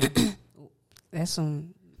Man, that's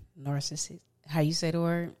some narcissist. How you say the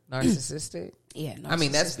word? Narcissistic? Yeah, I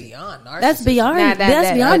mean, that's beyond narcissism. That's beyond, Nah,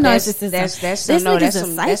 that's beyond that's- narcissism. that's this no, nigga's that's a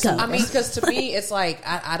some- that's psycho. some- I mean, because to me, it's like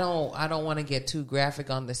I don't want to get too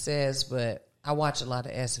graphic on the says, but I watch a lot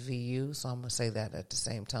of SVU, so I'm gonna say that at the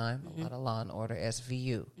same time. A lot of Law and Order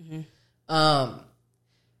SVU.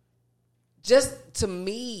 Just to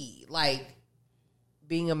me, like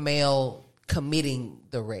being a male committing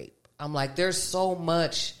the rape, I'm like, there's so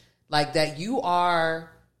much like that you are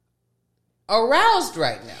aroused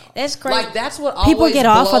right now. That's crazy. Like that's what People always get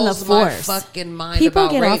off on the blows my force. fucking mind. People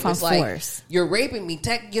about get rape. off on It's like, force. you're raping me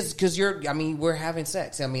because you're. I mean, we're having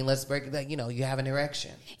sex. I mean, let's break it down. You know, you have an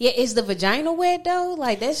erection. Yeah, is the vagina wet though?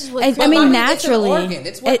 Like this is what I mean, naturally, it's an organ.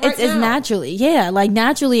 It's wet right it's now. naturally, yeah. Like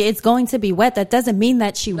naturally, it's going to be wet. That doesn't mean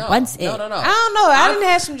that she wants it. No. I don't know. I didn't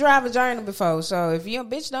have some dry vagina before, so if your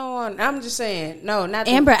bitch don't want, I'm just saying, no, not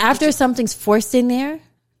Amber, after something's forced in there,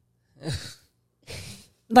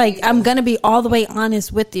 like I'm gonna be all the way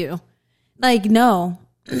honest with you. Like no,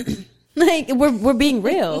 like we're being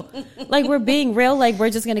real. Like we're being real. Like we're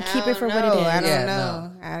just gonna keep it for what it is. I don't Yeah,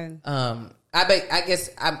 know. I guess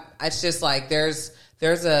it's just like there's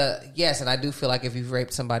a yes, and I do feel like if you've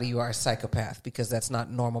raped somebody, you are a psychopath because that's not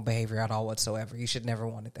normal behavior at all whatsoever. You should never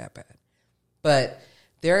want it that bad. But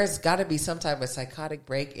there's got to be some type of psychotic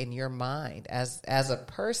break in your mind as a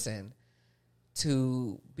person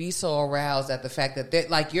to be so aroused at the fact that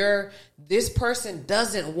like this person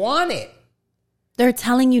doesn't want it. They're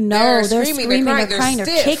telling you no. They're screaming. They're crying. They're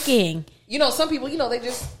stiff. kicking. You know, some people,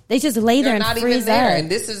 they just lay there they're and not freeze even there, up. and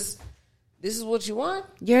this is what you want.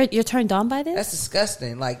 You're turned on by this? That's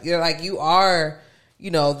disgusting. Like you are,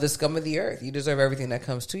 the scum of the earth. You deserve everything that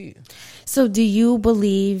comes to you. So do you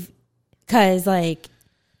believe, because like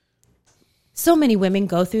so many women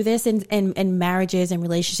go through this in marriages and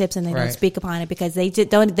relationships and they don't speak upon it because they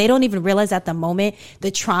don't even realize at the moment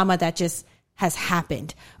the trauma that just has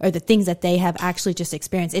happened or the things that they have actually just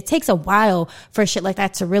experienced. It takes a while for shit like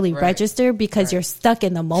that to really register because you're stuck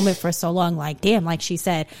in the moment for so long. Like, damn, like she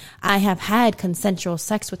said, I have had consensual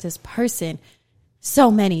sex with this person so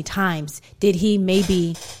many times. Did he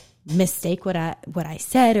maybe mistake what I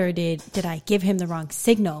said, or did I give him the wrong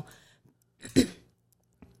signal?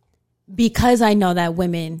 Because I know that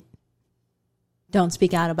women don't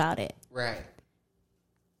speak out about it. Right.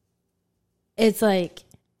 It's like,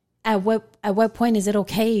 at what point is it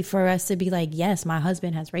okay for us to be like, yes, my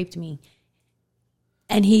husband has raped me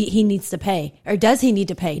and he needs to pay? Or does he need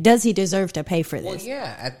to pay? Does he deserve to pay for this? Well,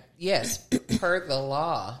 yeah. Yes, per the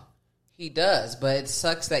law, he does. But it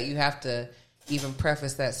sucks that you have to even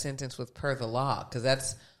preface that sentence with per the law, because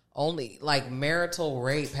that's only, like, marital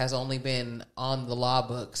rape has only been on the law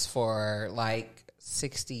books for like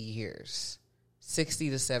 60 years,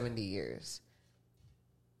 60 to 70 years.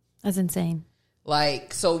 That's insane.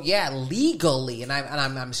 Like, so yeah, legally, and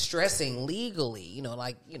I'm stressing legally,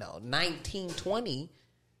 1920,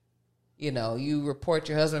 you report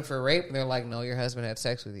your husband for rape and they're like, no, your husband had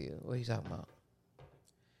sex with you. What are you talking about?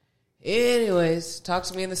 Anyways, talk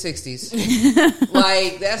to me in the 60s.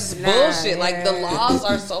 Like, that's bullshit. Like, the laws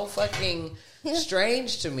are so fucking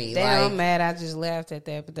strange to me. Damn, like, I'm mad. I just laughed at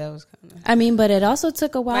that, but that was kind of... I mean, but it also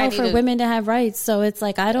took a while for women to have rights. So it's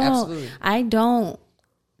like, I don't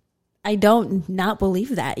not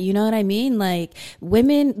believe that. You know what I mean? Like,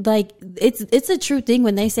 women, like, it's a true thing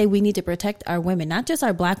when they say we need to protect our women, not just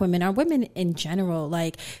our black women, our women in general.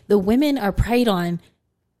 Like, the women are preyed on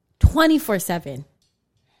 24/7.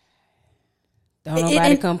 Don't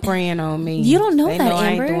nobody come praying on me. You don't know they that, know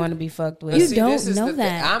Amber. I ain't the one to be fucked with. You don't know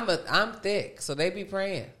that. I'm thick, so they be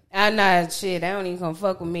praying. I know shit. They don't even come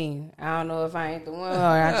fuck with me. I don't know if I ain't the one, or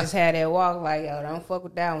I just had that walk like, yo, don't fuck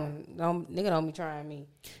with that one. Nigga don't be trying me.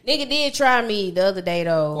 Nigga did try me the other day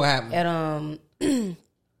though. What happened? At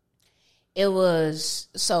it was,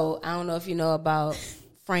 so I don't know if you know about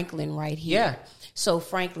Franklin right here. Yeah. So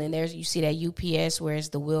Franklin, you see that UPS where it's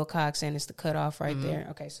the Wilcox and it's the cutoff right there.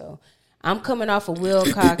 Okay, so I'm coming off of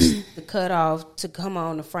Wilcox, the cutoff, to come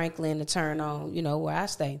on to Franklin to turn on, where I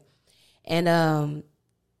stay. And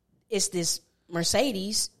it's this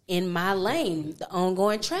Mercedes in my lane, the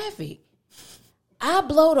ongoing traffic. I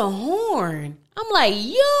blow the horn. I'm like,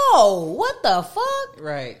 yo, what the fuck?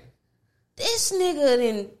 Right. This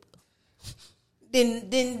nigga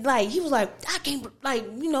then like, he was like, I can't, like,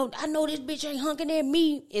 I know this bitch ain't hunking at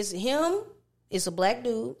me. It's him. It's a black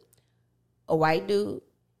dude, a white dude,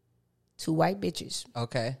 2 white bitches.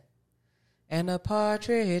 Okay. And a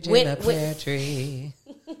partridge in a pear tree.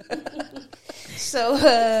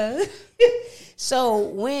 So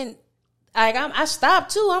when I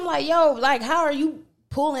stopped too, I'm like, yo, like, how are you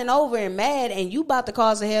pulling over and mad and you about to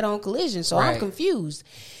cause a head-on collision? So right. I'm confused.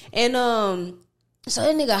 And so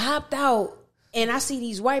that nigga hopped out and I see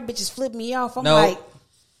these white bitches flip me off. I'm like,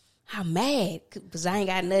 I'm mad because I ain't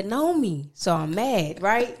got nothing on me. So I'm mad,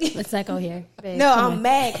 right? Let's not go here. Babe, no, I'm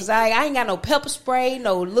mad because I ain't got no pepper spray,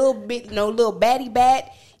 no little batty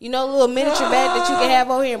bat. Little miniature bat that you can have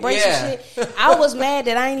over here and break some shit. I was mad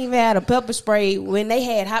that I ain't even had a pepper spray when they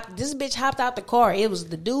had this bitch hopped out the car. It was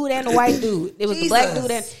the dude and the white dude. It was the black dude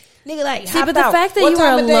and nigga like hopped out. But the fact that you were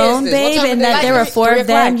alone, babe, and that there were 4 of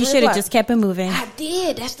them, you should have just kept it moving. I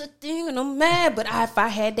did. That's the thing, and I'm mad. But if I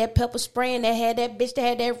had that pepper spray and that had that bitch that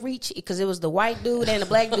had that reach, because it was the white dude and the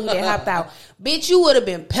black dude that hopped out, bitch, you would have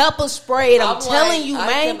been pepper sprayed. I'm telling you,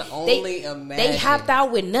 man. Can only imagine. They hopped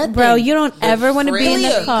out with nothing, bro. You don't ever want to be in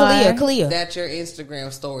the car. Clear. That your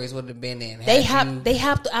Instagram stories would have been in. They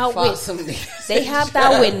hopped out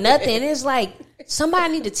with nothing. It's like,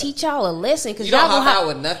 somebody need to teach y'all a lesson, because y'all gonna hop out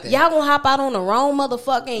with nothing. Y'all gonna hop out on the wrong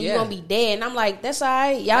motherfucker and you gonna be dead. And I'm like, that's all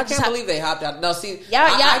right. Y'all I can't believe they hopped out. No, see,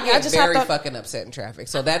 I get just very fucking upset in traffic.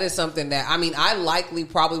 So that is something that, I mean, I likely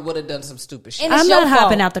probably would have done some stupid shit. I'm not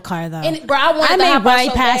hopping out the car though. And, bro, I may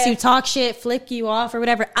ride past you, talk shit, flip you off or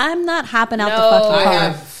whatever. I'm not hopping out the fucking car. I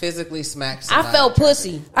have physically smacked somebody. I felt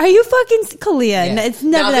pussy. Are you fucking Kalea? Yeah. No, it's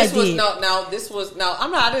never that deep.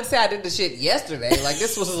 I didn't say I did the shit yesterday. Like,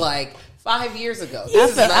 this was like 5 years ago.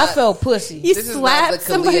 I felt pussy. You slapped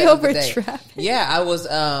somebody over traffic. Yeah, I was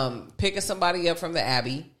picking somebody up from the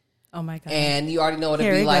Abbey. Oh my God. And you already know what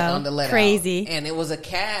it'd be like on the let out. Crazy. And it was a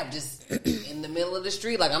cab just in the middle of the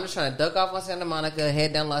street. Like, I'm just trying to duck off on Santa Monica,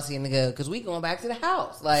 head down La Cienega, because we going back to the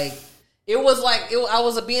house. Like, it was like, I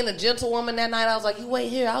was being a gentlewoman that night. I was like, you wait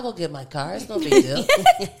here, I'll go get my car. It's no big deal.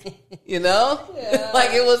 Yeah.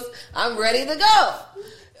 Like, it was, I'm ready to go.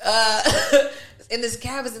 And this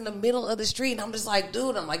cab is in the middle of the street. And I'm just like,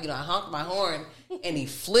 dude, I honked my horn and he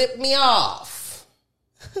flipped me off.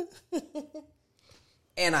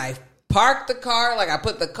 And I parked the car. Like, I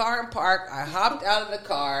put the car in park. I hopped out of the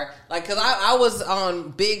car. Like, because I was on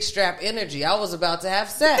big strap energy. I was about to have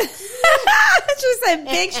sex. She said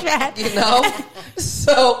big strap.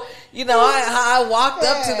 So you know, I walked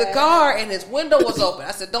up to the car and his window was open.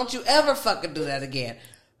 I said, "Don't you ever fucking do that again."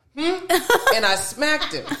 And I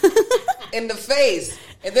smacked him in the face.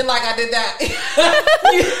 And then like I did that.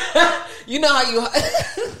 You know how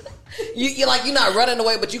you're like, you're not running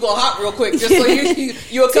away, but you gonna hop real quick just so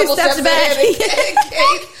you a couple steps ahead.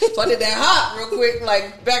 So I did that hop real quick,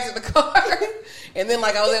 like back to the car, and then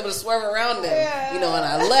like I was able to swerve around them, you know, and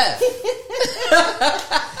I left.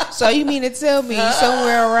 So you mean to tell me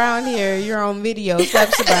somewhere around here you're on video?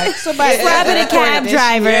 Somebody slapping a cab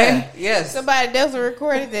driver. Yeah, yes, somebody definitely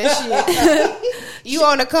recorded that shit. You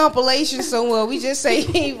on a compilation somewhere? We just say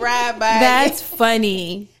he ride by. That's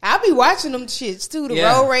funny. I'll be watching them shits too, the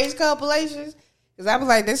road rage compilations. Because I was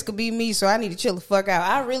like, this could be me, so I need to chill the fuck out.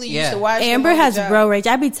 I really used to watch Amber has road rage.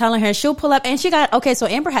 I be telling her, she'll pull up, and so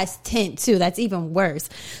Amber has tint too. That's even worse.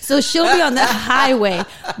 So she'll be on the highway,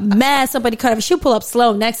 mad somebody cut off. She'll pull up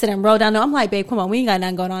slow next to them, roll down there. I'm like, babe, come on, we ain't got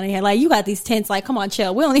nothing going on in here. Like, you got these tints, like, come on,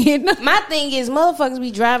 chill. We don't need nothing. My thing is, motherfuckers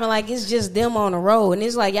be driving like it's just them on the road, and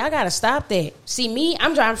it's like, y'all gotta stop that. See, me,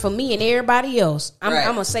 I'm driving for me and everybody else.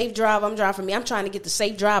 I'm a safe driver. I'm driving for me. I'm trying to get the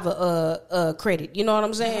safe driver credit. You know what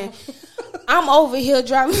I'm saying? I'm over here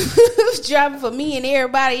driving for me and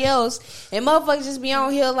everybody else, and motherfuckers just be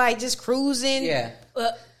on here like just cruising,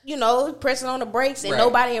 you know, pressing on the brakes and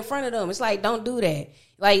nobody in front of them. It's like, don't do that.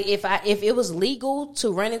 Like if it was legal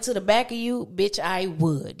to run into the back of you, bitch, I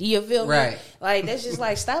would. Do you feel me? Right. Like that's just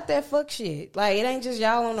like, stop that fuck shit. Like it ain't just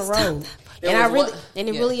y'all on the road. And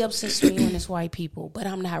it really upsets me when it's white people, but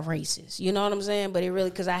I'm not racist. You know what I'm saying? But it really,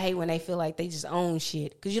 because I hate when they feel like they just own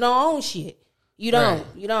shit, because you don't own shit. You don't. Right.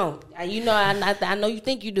 You don't. You know, I know you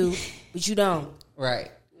think you do, but you don't. Right.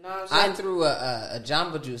 You know what I'm saying? I threw a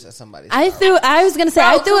Jamba Juice at somebody. I was going to say,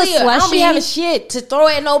 I threw a slushy. I don't be having shit to throw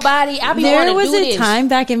at nobody. I be wanting to do this. There was a time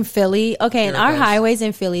back in Philly. Okay, in our highways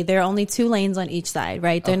in Philly, there are only 2 lanes on each side,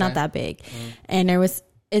 right? They're not that big. And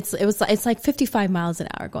it's like 55 miles an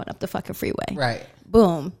hour going up the fucking freeway. Right.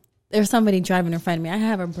 Boom. There's somebody driving in front of me. I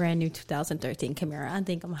have a brand new 2013 Camaro. I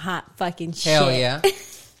think I'm hot fucking shit. Hell yeah.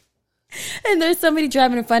 And there's somebody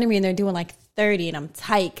driving in front of me and they're doing like 30 and I'm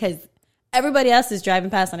tight because everybody else is driving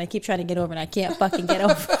past and I keep trying to get over and I can't fucking get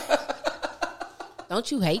over.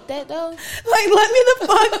 Don't you hate that though? Like, let me the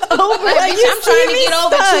fuck over. Like, bitch, I'm trying to get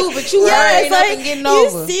over too, but you hurrying up and getting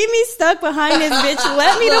over. You see me stuck behind this bitch.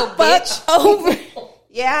 Let me the fuck over.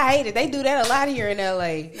 Yeah, I hate it. They do that a lot here in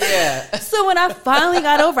LA. Yeah. So when I finally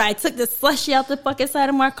got over, I took the slushy out the fucking side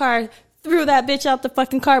of my car, threw that bitch out the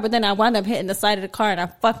fucking car, but then I wound up hitting the side of the car and I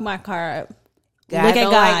fucked my car up. God look at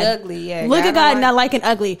God. Like ugly. Yeah, look at God, not like an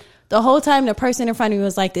ugly. The whole time the person in front of me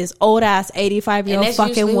was like this old ass 85-year-old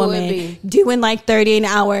fucking woman doing like 30 an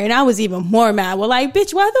hour, and I was even more mad. Well, like,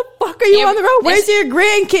 bitch, why the fuck are you on the road? Where's your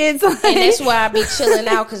grandkids? Like, and that's why I be chilling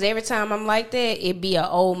out, because every time I'm like that, it be an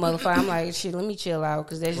old motherfucker. I'm like, shit, let me chill out,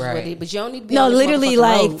 because that's just what it is. But you don't need to be on this literally,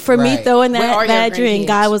 like road. For me throwing that drink,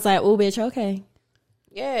 God was like, oh, bitch, okay.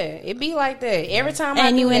 Yeah, it be like that every time.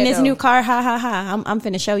 And you in this new car, ha ha ha. I'm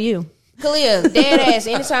finna show you, Kalea, dead ass.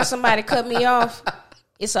 Anytime somebody cut me off,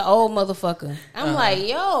 it's an old motherfucker. I'm like,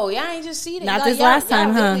 yo, y'all ain't just see that. Not this last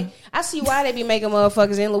time, huh? I see why they be making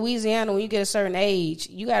motherfuckers in Louisiana. When you get a certain age,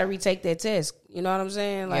 you got to retake that test. You know what I'm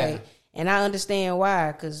saying? Like, and I understand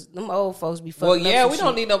why, because them old folks be fucking. Well, yeah, we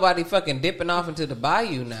don't need nobody fucking dipping off into the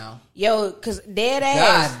bayou now. Yo, because dead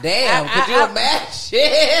ass. God damn, could you imagine?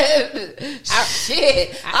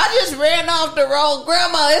 Shit. I just ran off the road.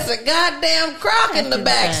 Grandma, it's a goddamn croc in the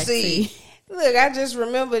back seat. Look, I just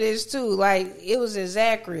remember this too. Like, it was in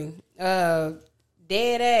Zachary. Dead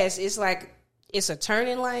ass. It's like, it's a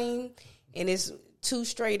turning lane and it's two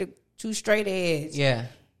straight aheads. Yeah.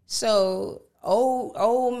 So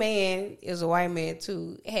old man is a white man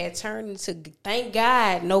too. Had turned into, thank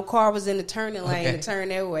God no car was in the turning lane to turn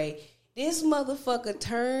that way. This motherfucker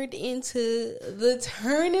turned into the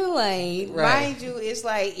turning lane. Right. Mind you, it's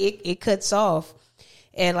like it cuts off.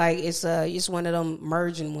 And like it's one of them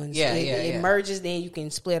merging ones. It merges, then you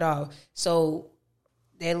can split off. So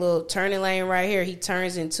that little turning lane right here, he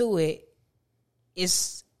turns into it.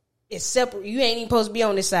 It's separate. You ain't even supposed to be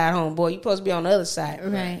on this side, homeboy. You supposed to be on the other side.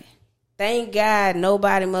 Right. Thank God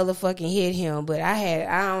nobody motherfucking hit him. But I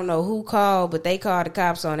don't know who called, but they called the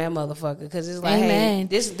cops on that motherfucker, because it's like, hey,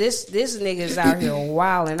 this nigga's out here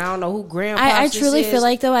wild, and I don't know who grandpa. I truly feel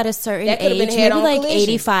like though at a certain age, maybe like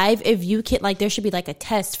 85, if you can, like, there should be like a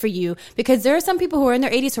test for you, because there are some people who are in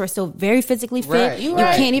their 80s who are still very physically fit. You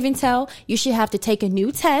can't even tell. You should have to take a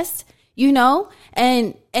new test. you know?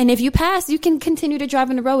 And if you pass, you can continue to drive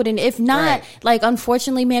on the road. And if not, like,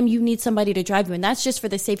 unfortunately, ma'am, you need somebody to drive you. And that's just for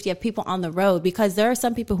the safety of people on the road, because there are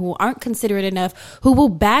some people who aren't considerate enough who will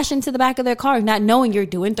bash into the back of their car not knowing you're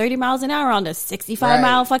doing 30 miles an hour on the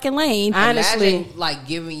 65-mile fucking lane. Honestly. Imagine, like,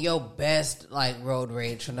 giving your best, like, road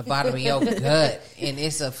rage from the bottom of your gut, and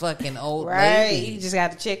it's a fucking old lady. You just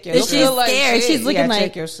got to check yourself. She's scared. She's looking like...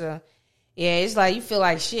 check yourself. Yeah, it's like you feel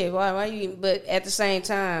like shit. Why you? But at the same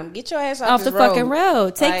time, get your ass off the fucking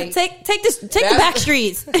road. Take the back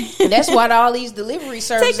streets. That's what all these delivery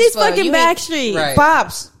services. Take these fucking back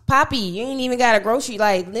streets. Poppy, you ain't even got a grocery.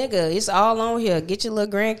 Like, nigga, it's all on here. Get your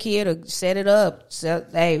little grandkid or set it up. So,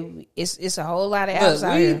 hey, it's a whole lot of apps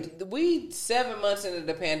out here. We 7 months into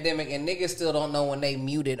the pandemic and niggas still don't know when they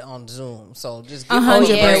muted on Zoom. So just give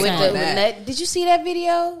 100%. That. Did you see that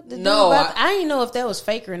video? No, I didn't know if that was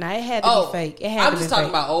fake or not. It had to be fake. I'm just talking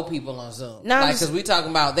about old people on Zoom. No, like, because we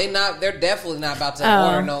talking about they're definitely not about to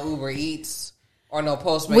order no Uber Eats or no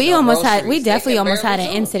Postmates. We definitely almost had an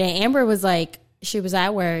incident. Amber was like, she was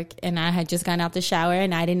at work and I had just gotten out the shower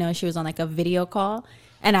and I didn't know she was on like a video call,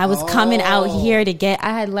 and I was coming out here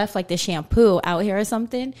I had left like the shampoo out here or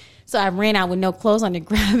something. So I ran out with no clothes on to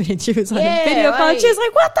grab it, and she was on a video call. And she was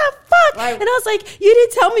like, what the fuck? And I was like, you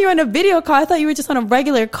didn't tell me you were on a video call. I thought you were just on a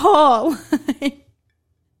regular call.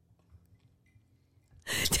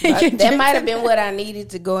 That might have been what I needed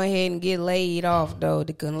to go ahead and get laid off, though,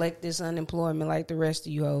 to collect this unemployment like the rest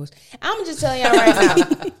of you hoes. I'm just telling y'all right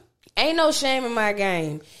now. Ain't no shame in my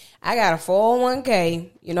game. I got a 401k.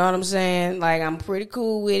 You know what I'm saying? Like, I'm pretty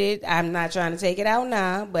cool with it. I'm not trying to take it out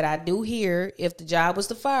now, but I do hear if the job was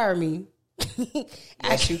to fire me.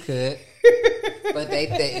 Yes, you could. But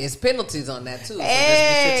it's penalties on that, too. So just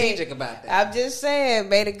be strategic about that. I'm just saying,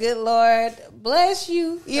 may the good Lord bless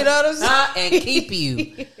you. You know what I'm saying? And keep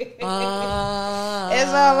you.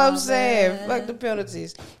 That's all I'm saying. Fuck the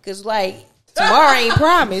penalties. Because, like, tomorrow ain't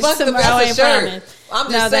promised. Fuck tomorrow ain't promised. I'm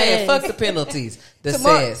just saying, fuck the penalties.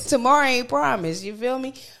 Tomorrow ain't promised. You feel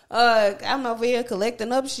me? I'm over here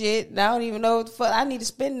collecting up shit, and I don't even know what the fuck I need to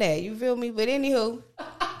spend that. You feel me? But anywho.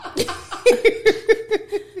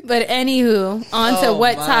 On to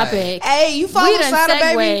what topic? Hey, you follow Sada,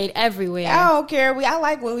 baby? Everywhere. I don't care. I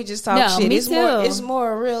like when we just talk shit. Me it's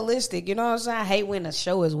more realistic. You know what I'm saying? I hate when a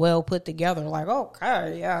show is well put together. Like,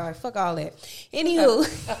 okay, yeah, fuck all that. Anywho.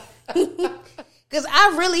 Because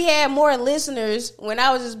I really had more listeners when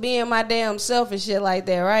I was just being my damn self and shit like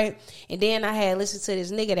that, right? And then I had listened to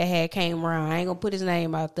this nigga that had came around. I ain't gonna put his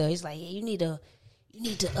name out there. He's like, yeah, you need to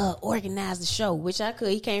organize the show, which I could.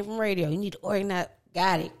 He came from radio. You need to organize.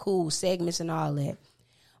 Got it. Cool. Segments and all that.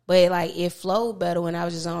 But, like, it flowed better when I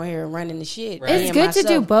was just on here running the shit. Right. It's good to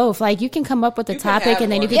do both. Like, you can come up with a topic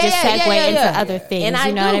and then you can just segue into other things. And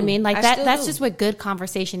you know what I mean? Like, that's just what good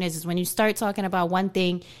conversation is when you start talking about one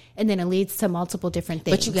thing and then it leads to multiple different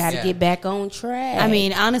things. But you got to get back on track. I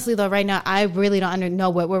mean, honestly, though, right now, I really don't know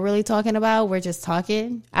what we're really talking about. We're just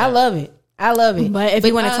talking. I love it. But if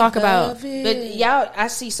you want to talk about... But y'all, I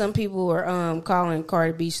see some people are calling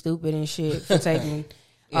Cardi B stupid and shit for taking...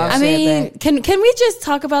 I mean, can we just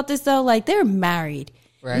talk about this though? Like, they're married,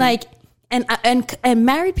 right? Like, and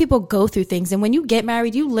married people go through things, and when you get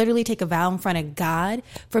married, you literally take a vow in front of God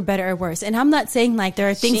for better or worse. And I'm not saying like there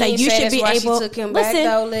are things that you should be able. She took him back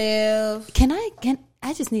though, Liv. Can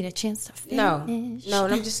I just need a chance to finish? No.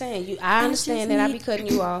 I'm just saying. I understand that I be cutting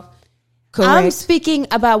you off. Correct. I'm speaking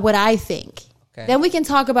about what I think. Okay. Then we can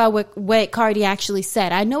talk about what Cardi actually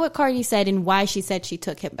said. I know what Cardi said and why she said she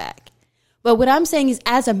took him back. But what I'm saying is,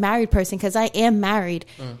 as a married person, because I am married,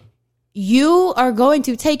 you are going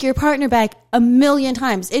to take your partner back 1,000,000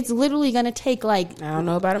 times. It's literally going to take like... I don't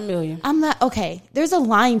know about 1,000,000. I'm not... Okay, there's a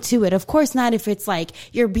line to it. Of course not if it's like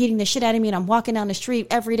you're beating the shit out of me and I'm walking down the street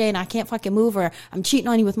every day and I can't fucking move, or I'm cheating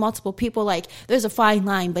on you with multiple people. Like, there's a fine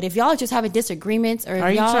line. But if y'all just having disagreements or...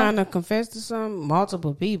 Are you trying to confess to some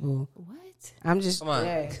multiple people? What? I'm just... Come on.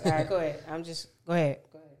 Yeah, all right, go ahead. Go ahead.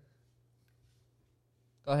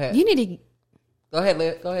 Go ahead. You need to... Go ahead,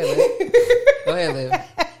 Liv. Go ahead, Liv.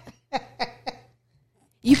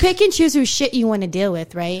 You pick and choose who shit you want to deal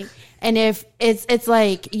with, right? And if it's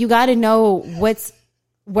like, you got to know what's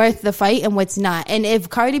worth the fight and what's not. And if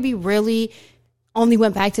Cardi B really only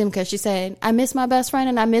went back to him because she said, I miss my best friend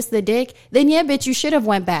and I miss the dick, then yeah, bitch, you should have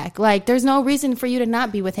went back. Like, there's no reason for you to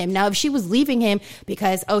not be with him. Now, if she was leaving him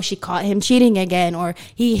because, she caught him cheating again or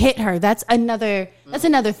he hit her, that's another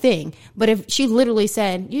thing. But if she literally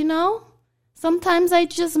said, sometimes I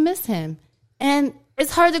just miss him and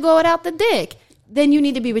it's hard to go without the dick, then you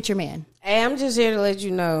need to be with your man. Hey, I'm just here to let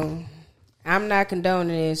you know, I'm not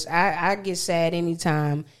condoning this. I get sad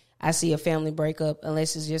anytime I see a family breakup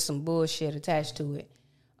unless it's just some bullshit attached to it.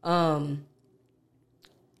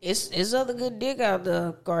 It's other good dick out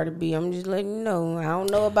there, Cardi B. I'm just letting you know. I don't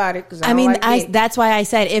know about it because that's why I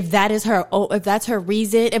said if that's her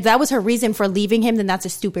reason, if that was her reason for leaving him, then that's a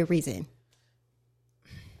stupid reason.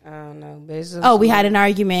 I don't know. But we had an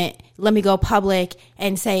argument. Let me go public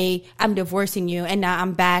and say I'm divorcing you, and now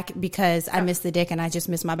I'm back because I missed the dick and I just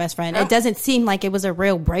missed my best friend. It doesn't seem like it was a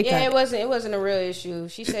real breakup. Yeah, it wasn't a real issue.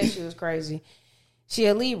 She said she was crazy. She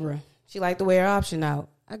a Libra. She liked to wear her option out.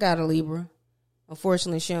 I got a Libra.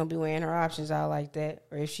 Unfortunately, she don't be wearing her options out like that.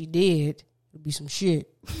 Or if she did, it'd be some shit.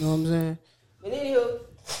 You know what I'm saying? But anywho,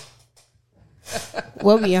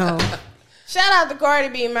 we'll be home. Shout out to Cardi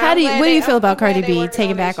B, man. What do you feel about Cardi B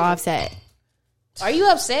taking back Offset? Are you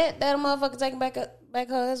upset that a motherfucker taking back her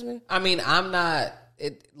husband? I mean, I'm not.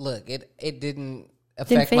 It didn't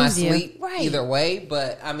affect my sleep either way.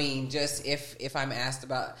 But I mean, just if I'm asked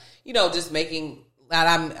about, just making that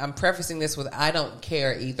I'm prefacing this with I don't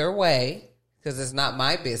care either way. Because it's not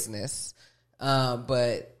my business.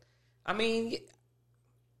 But, I mean,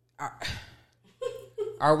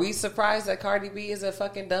 are we surprised that Cardi B is a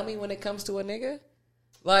fucking dummy when it comes to a nigga?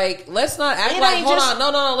 Like, let's not act like, hold on.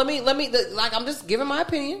 No. Let me, like, I'm just giving my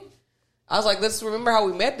opinion. I was like, let's remember how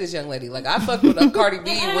we met this young lady. Like, I fucked with Cardi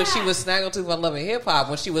B when she was Snaggletooth on Love and Hip Hop,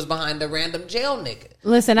 when she was behind the random jail nigga.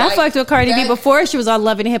 Listen, I fucked with Cardi B before she was on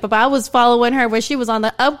Love and Hip Hop. I was following her when she was on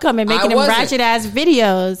the upcoming, making them ratchet ass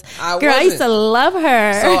videos. I used to love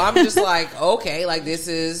her. So I'm just like, okay, like this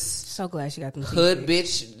is so glad she got them hood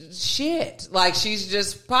bitch shit. Like she's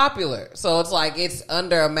just popular. So it's like it's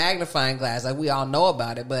under a magnifying glass. Like we all know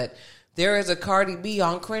about it, but there is a Cardi B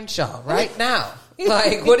on Crenshaw right now.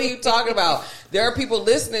 Like, what are you talking about? There are people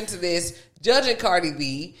listening to this, judging Cardi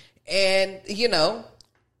B, and,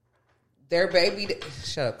 their baby...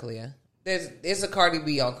 Shut up, Kalea. It's a Cardi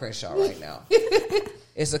B on Crenshaw right now.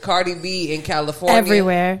 It's a Cardi B in California.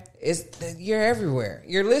 Everywhere. You're everywhere.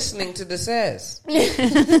 You're listening to the Says.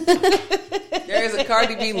 There is a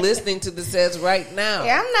Cardi B listening to the Says right now.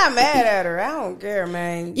 Yeah, I'm not mad at her. I don't care,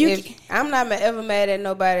 man. I'm not ever mad at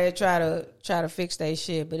nobody that try to fix their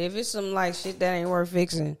shit. But if it's some like shit that ain't worth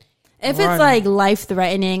fixing, if it's like life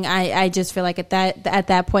threatening, I just feel like at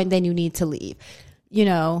that point, then you need to leave.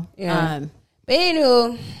 Yeah. But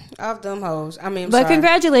anywho, off them hoes.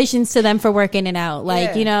 Congratulations to them for working it out.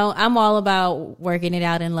 Like, I'm all about working it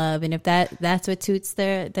out in love. And if that's what toots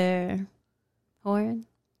their horn.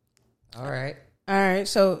 All right.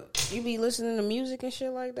 So you be listening to music and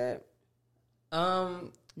shit like that?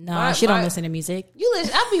 No, she don't listen to music. You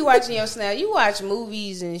listen. I be watching your Snap. You watch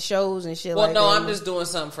movies and shows and shit like that. Well, no, I'm just doing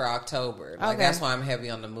something for October. Like that's why I'm heavy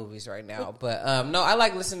on the movies right now. But no, I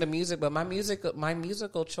like listening to music, but my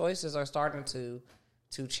musical choices are starting to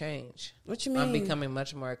change. What you mean? I'm becoming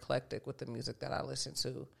much more eclectic with the music that I listen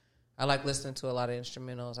to. I like listening to a lot of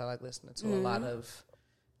instrumentals. I like listening to a lot of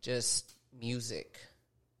just music.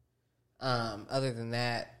 Other than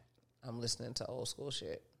that, I'm listening to old school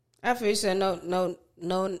shit. I feel you said no,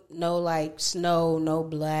 like Snow, no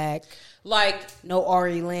Black, like no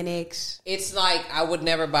Ari Lennox. It's like I would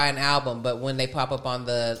never buy an album, but when they pop up on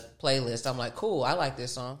the playlist, I'm like, cool, I like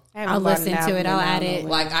this song. I'll listen to it. I'll add it.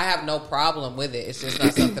 Like I have no problem with it. It's just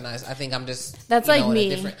not something I think I'm just that's like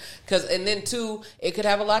me. And then too, it could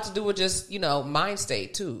have a lot to do with just mind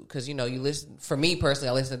state too. Because you listen. For me personally,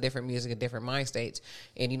 I listen to different music at different mind states,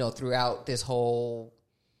 and throughout this whole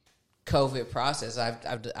COVID process,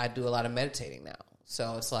 I do a lot of meditating now.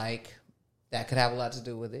 So it's like that could have a lot to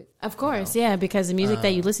do with it. Of course, yeah, because the music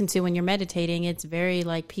that you listen to when you're meditating, it's very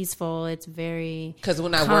like peaceful. It's very because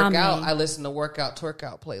when I work out, I listen to workout twerk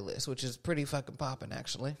out playlist, which is pretty fucking popping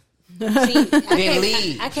actually. See,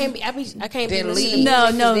 I can't be listening. No,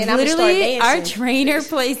 literally, our trainer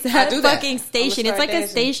plays that fucking station. It's like dancing. A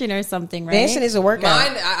station or something, right? Dancing is a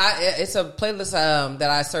workout. Mine, it's a playlist that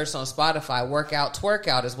I searched on Spotify. Workout twerk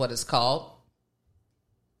out is what it's called.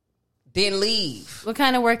 Then leave. What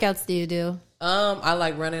kind of workouts do you do? I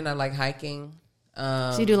like running. I like hiking.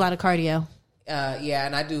 So you do a lot of cardio. Yeah,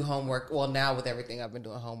 and I do homework. Well, now with everything, I've been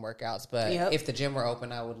doing home workouts. But if the gym were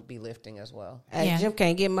open, I would be lifting as well. The gym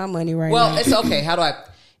can't get my money right now. Well, it's okay.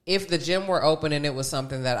 If the gym were open and it was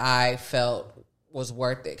something that I felt was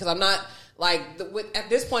worth it, because I'm not Like at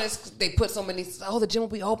this point, they put so many. Oh, the gym will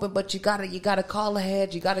be open, but you gotta call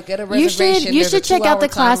ahead. You gotta get a reservation. You should check out the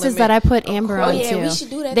classes that I put Amber on too. We should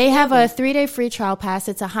do that. They have a 3-day free trial pass.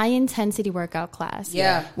 It's a high intensity workout class.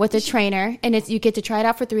 Yeah, with a trainer, and you get to try it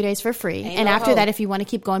out for 3 days for free. And after that, if you want to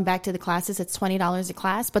keep going back to the classes, it's $20 a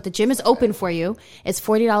class. But the gym is open for you. It's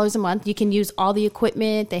 $40 a month. You can use all the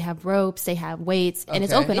equipment. They have ropes. They have weights, and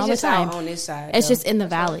it's open all the time. On this side, it's just in the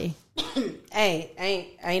valley.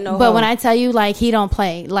 ain't no. But when I tell you, like, he don't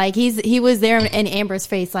play. Like he was there in Amber's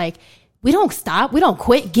face. Like, we don't stop. We don't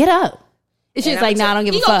quit. Get up. It's just like, nah, I don't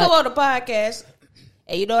give a fuck. He gonna come on the podcast.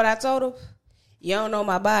 Hey, you know what I told him? You don't know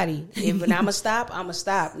my body. If I'ma stop,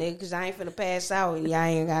 nigga, because I ain't finna pass out and y'all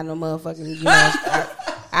ain't got no motherfucking. You know,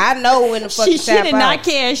 I know when the fuck she tap out. She did not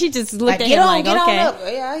care. She just looked at him like, get okay. on up.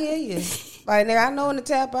 Yeah, I hear you. Like, nigga, I know when to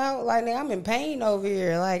tap out. Like, nigga, I'm in pain over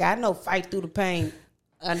here. Like, I know fight through the pain.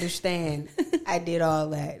 Understand, I did all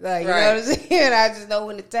that. Like, you know what I'm saying? I just know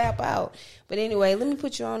when to tap out. But anyway, let me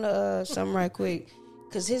put you on something right quick,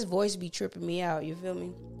 because his voice be tripping me out. You feel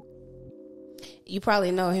me? You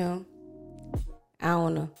probably know him. I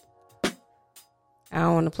don't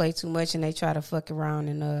want to play too much, and they try to fuck around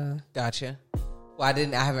and Gotcha. Well, I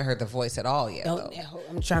haven't heard the voice at all yet.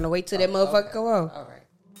 I'm trying to wait till that motherfucker go on. All right.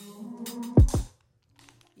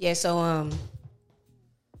 Yeah. So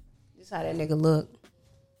this how that nigga look.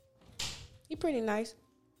 He pretty nice.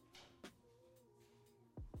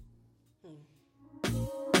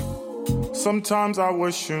 Sometimes I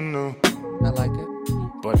wish you knew. I like it.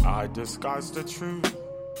 But I disguise the truth.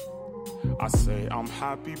 I say I'm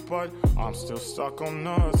happy, but I'm still stuck on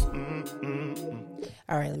us.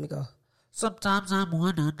 All right, let me go. Sometimes I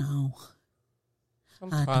wanna know.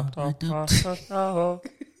 I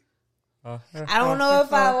don't know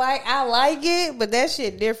if I like it, but that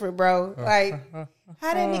shit different, bro. Like,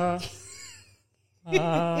 how did he? Like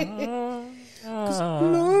I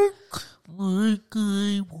want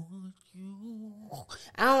you.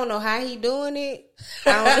 I don't know how he doing it.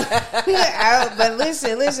 But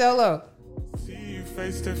listen, hold on. See you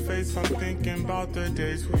face to face, I'm thinking about the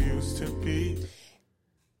days we used to be.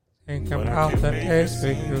 Thinking about the days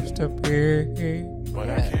we used to be.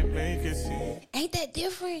 But I can't make it seem. Ain't that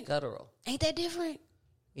different? Guttural. Ain't that different?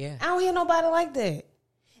 Yeah. I don't hear nobody like that.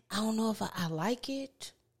 I don't know if I like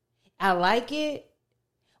it. I like it,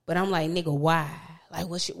 but I'm like, nigga, why? Like,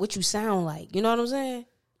 what you sound like? You know what I'm saying?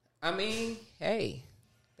 I mean, hey,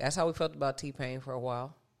 that's how we felt about T-Pain for a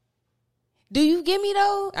while. Do you get me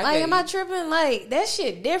though? I am I tripping? Like, that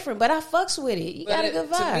shit different, but I fucks with it. You got a good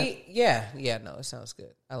vibe. To me, yeah, no, it sounds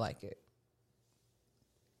good. I like it.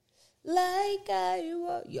 Like I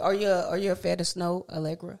want. Are you a fan of Snow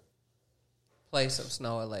Allegra? Play some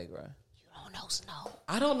Snow Allegra. You don't know Snow.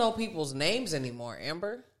 I don't know people's names anymore,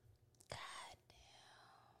 Amber.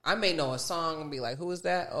 I may know a song and be like, who is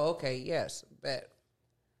that? Oh, okay, yes, bet.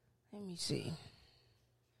 Let me see.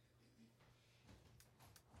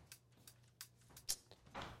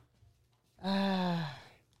 Let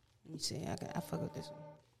me see. I fuck with this one.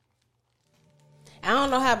 I don't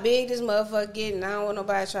know how big this motherfucker getting. I don't want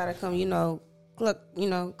nobody to try to come, click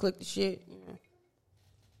the shit.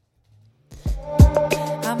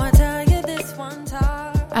 I'ma tell you this one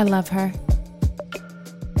time. I love her.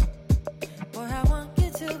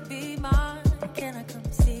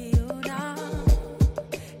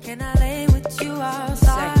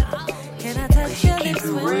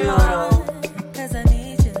 Cause I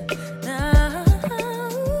need you now.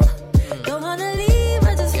 Don't wanna leave,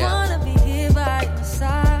 I just wanna be here by your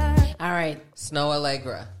side. All right. Snow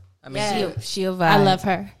Allegra. I mean, she a vibe. I love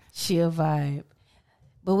her. She a vibe.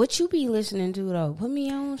 But what you be listening to though? Put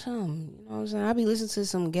me on something. You know what I'm saying? I be listening to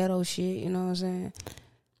some ghetto shit. You know what I'm saying?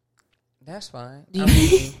 That's fine. Do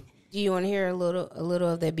you want to hear a little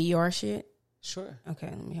of that BR shit? Sure. Okay,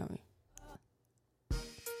 let me help you.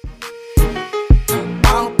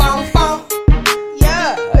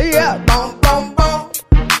 Yeah, boom, boom, boom.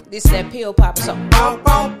 This is that pill popper song. Boom,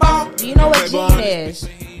 boom, boom. Do you know what Gene is? I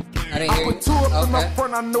didn't hear you. Two up in my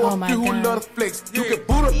front, I know Oh a my few who God. love to flex. You can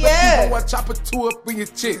boot up Yeah. the I chop a two up in your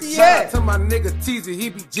chest. Yeah. Shout out to my nigga Teasy, he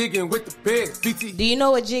be jigging with the beds. BT. Do you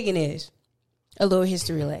know what jigging is? A little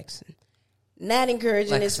history lesson. Not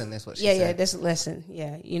encouraging Lesson, this. that's what she yeah, said. that's a lesson.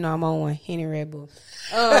 Yeah, I'm on one. Henny Red Bull.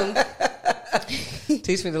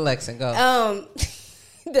 Teach me the Lexan. Go.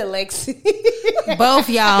 The Lexi. Both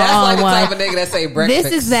y'all That's on like the one. type of nigga that say breakfast.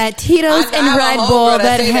 This is that Tito's I and have a Red homegirl Bull,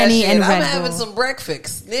 that say Henny shit. and I'm Red having Bull. some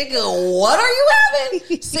breakfast. Nigga, what are you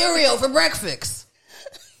having? Cereal for breakfast.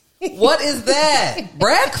 What is that?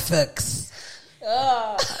 Breakfast.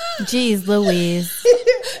 Jeez Louise.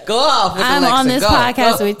 Go off with I'm Alexa. on this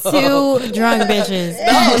podcast with two drunk bitches.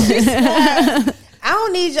 I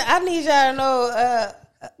don't need you. I need y'all to know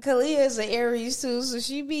Kalea is an Aries too, so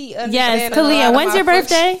she be understanding. Yes, Kalea, when's your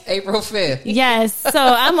birthday? April 5th. Yes, so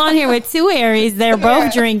I'm on here with two Aries. They're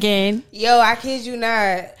both drinking. Yo, I kid you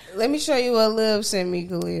not. Let me show you what Liv sent me,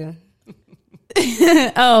 Kalea.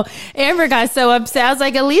 Oh, Amber got so upset. I was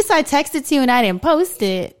like, at least I texted to you and I didn't post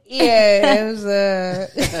it. Yeah, it was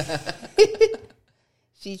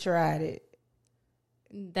she tried it.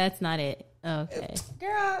 That's not it. Okay.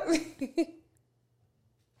 Girl.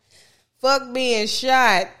 Fuck being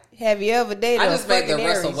shot. Have you ever dated? I just made the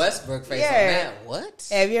Aries? Russell Westbrook face on that. What?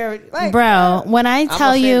 Have you ever, like, Bro, when I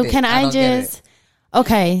tell you, offended. can I I don't get just,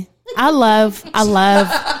 okay. I love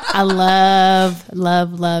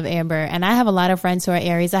Amber. And I have a lot of friends who are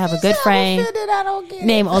Aries. I have a good friend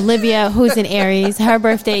named Olivia who's an Aries. Her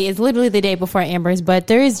birthday is literally the day before Amber's, but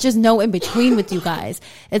there is just no in between with you guys.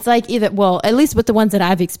 It's like either, well, at least with the ones that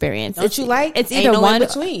I've experienced. Don't you like? It's Ain't either no one. in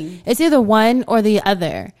between. It's either one or the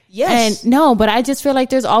other. Yes. And no, but I just feel like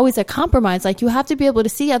there's always a compromise. Like you have to be able to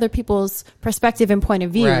see other people's perspective and point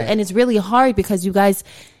of view. Right. And it's really hard because you guys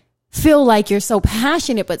feel like you're so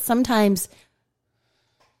passionate, but sometimes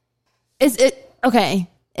okay.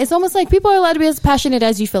 It's almost like people are allowed to be as passionate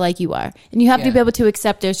as you feel like you are. And you have to be able to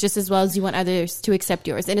accept theirs just as well as you want others to accept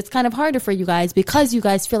yours. And it's kind of harder for you guys because you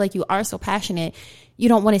guys feel like you are so passionate. You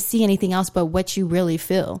don't want to see anything else but what you really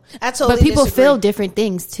feel. I totally But people disagree. feel different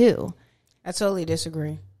things too. I totally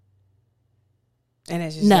disagree. And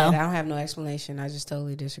that's just No. it. I don't have no explanation. I just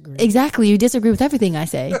totally disagree. Exactly. You disagree with everything I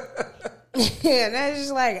say. And that's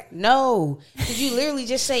just like, no. Because you literally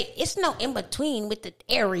just say, it's no in between with the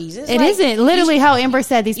Aries. It's It like, isn't. Literally how Amber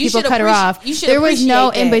said these you people should cut her off. you should There was no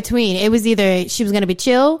appreciate in that. between. It was either she was going to be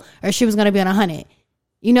chill or she was going to be on 100.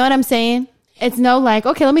 You know what I'm saying? It's no like,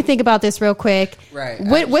 okay, let me think about this real quick. Right.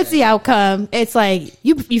 What's the outcome? It's like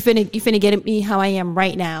you finna get at me how I am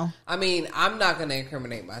right now. I mean, I'm not going to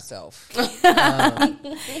incriminate myself. Girl,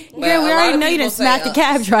 we already know you didn't smack the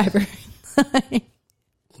cab driver.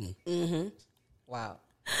 Wow.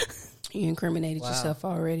 You incriminated yourself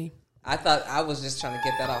already. I thought I was just trying to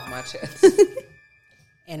get that off my chest.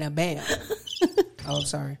 And a bam. Oh, I'm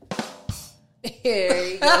sorry. Here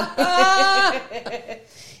you go.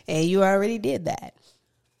 And you already did that.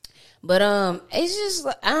 But it's just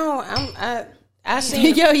I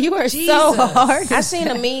seen Yo, you are so hard. I seen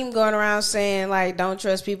a meme going around saying like, don't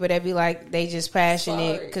trust people that be like they just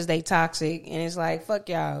passionate because they toxic, and it's like, fuck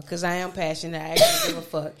y'all, because I am passionate. I actually give a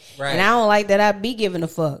fuck, Right. and I don't like that I be giving a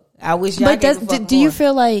fuck. I wish y'all. But do you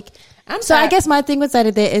feel like? I'm so I tired- guess my thing with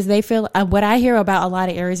that is they feel what I hear about a lot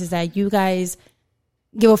of Aries is that you guys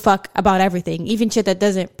give a fuck about everything, even shit that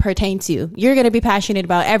doesn't pertain to you. You're gonna be passionate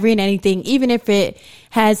about every and anything, even if it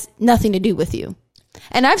has nothing to do with you.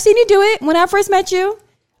 And I've seen you do it. When I first met you,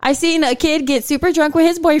 I seen a kid get super drunk with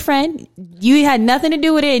his boyfriend. You had nothing to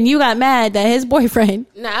do with it, and you got mad that his boyfriend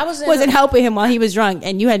wasn't helping him while he was drunk,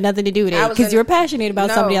 and you had nothing to do with it because you were passionate about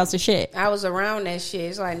somebody else's shit. I was around that shit.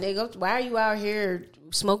 It's like, nigga, why are you out here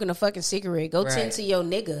smoking a fucking cigarette? Go tend to your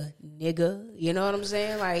nigga. You know what I'm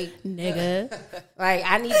saying? Like, nigga. Like,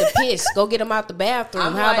 I need to piss. Go get him out the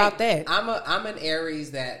bathroom. How about that? I'm an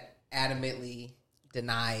Aries that adamantly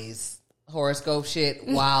denies horoscope shit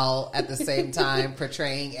while at the same time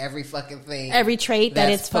portraying every fucking thing, every trait that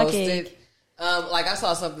it's posted. fucking. Like I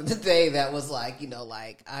saw something today that was like,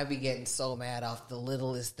 like I be getting so mad off the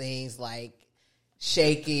littlest things, like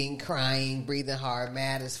shaking, crying, breathing hard,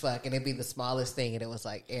 mad as fuck, and it'd be the smallest thing, and it was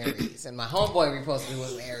like Aries. And my homeboy reposted it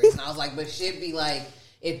was Aries, and I was like, but shit be like,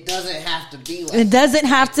 it doesn't have to be like. It doesn't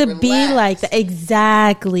have to be like that.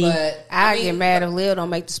 Exactly. But I get mad if Lil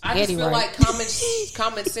don't make the spaghetti I just feel right. like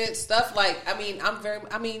common sense stuff. Like,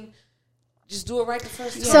 just do it right the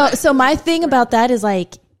first time. So my thing about that is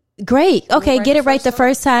like, great. Okay, get it right the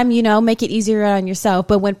first time, make it easier on yourself.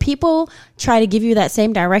 But when people try to give you that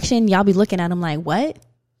same direction, y'all be looking at them like, what?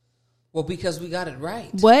 Well, because we got it right.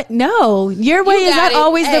 What? No, your way is not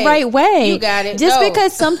always the right way. You got it. Just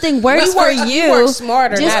because something works for you, work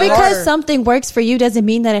smarter, just not because harder. something works for you doesn't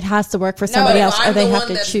mean that it has to work for somebody else, or they have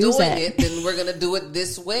to choose doing it. Then we're gonna do it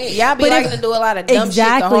this way. Y'all be liking to do a lot of dumb shit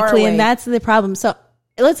the hard way. And that's the problem. So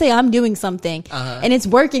let's say I'm doing something and it's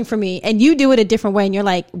working for me, and you do it a different way, and you're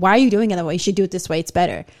like, why are you doing it that way? You should do it this way. It's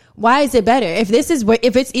better. Why is it better? If it's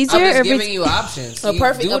easier, I'm or just if giving you options. Do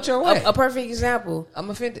it your way. A perfect example. I'm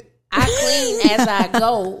offended. I clean as I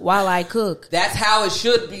go while I cook. That's how it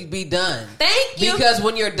should be done. Thank you. Because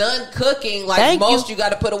when you're done cooking, you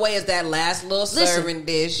got to put away is that last little serving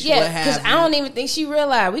dish. Yeah, because I don't even think she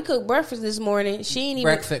realized we cooked breakfast this morning. She ain't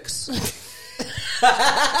even breakfast.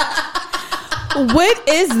 What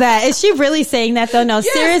is that? Is she really saying that though? No,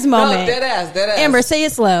 Yes. serious moment. No, dead ass. Amber, say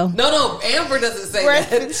it slow. No, Amber doesn't say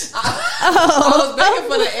that. I was making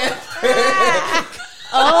fun of Amber.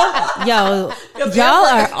 Oh, yo, y'all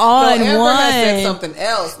Amber, are on Amber one. had said something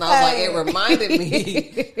else, and I was like, it reminded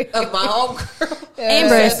me of my homegirl.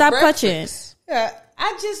 Amber, stop clutching. Yeah,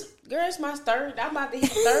 girl, it's my third. I'm about to hit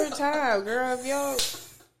third time, girl. If y'all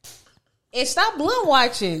and stop blunt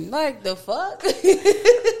watching, like the fuck.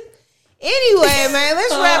 Anyway, man,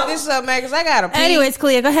 let's wrap this up, man, because I gotta pee. Anyways,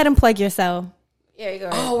 Kalea, go ahead and plug yourself. Yeah, go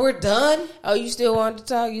ahead. Oh, we're done? Oh, you still wanted to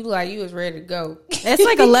talk? You like you was ready to go. It's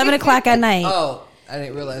like 11 o'clock at night. Oh, I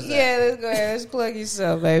didn't realize that. Yeah, let's go ahead. Let's plug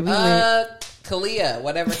yourself, baby. Kalea,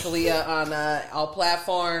 whatever Kalea on all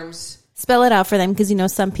platforms. Spell it out for them because you know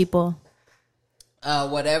some people.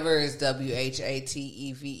 Whatever is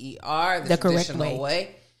WHATEVER, the correct traditional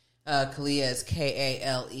way. Kalea is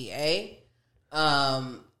KALEA.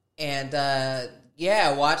 And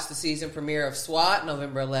watch the season premiere of SWAT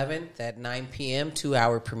November 11th at 9 p.m.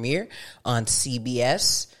 2-hour premiere on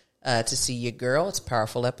CBS to see your girl. It's a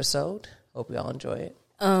powerful episode. Hope y'all enjoy it.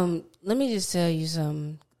 Let me just tell you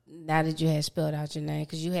something. Now that you had spelled out your name,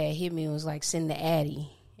 because you had hit me and was like, send the Addy.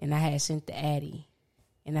 And I had sent the Addy.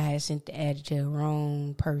 And I had sent the Addy to the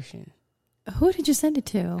wrong person. Who did you send it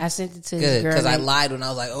to? I sent it to Good, this girl. because I lied when I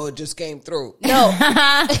was like, oh, it just came through. No. Like,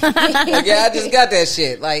 yeah, I just got that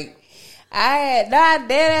shit. Like, I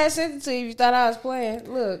dead ass sent it to you if you thought I was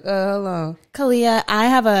playing. Look, hold on. Kalea, I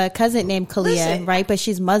have a cousin named Kalea, Listen, right? But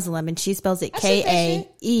she's Muslim and she spells it Kelia.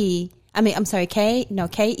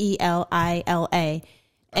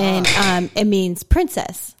 And it means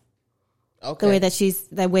princess. okay.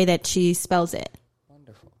 The way that she spells it.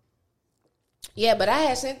 Wonderful. Yeah, but I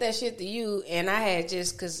had sent that shit to you, and I had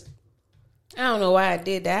just, because I don't know why I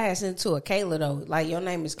did that. I had sent it to a Kayla, though. Like, your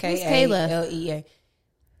name is Kalea.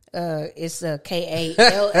 It's a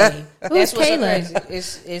Kala. That's what's Kayla? so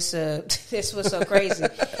crazy. It's what's so crazy.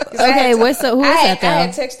 Okay, who is that though? I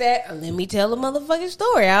had text that. Let me tell the motherfucking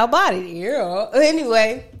story. How about it? Yeah.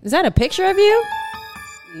 Anyway, Is that a picture of you?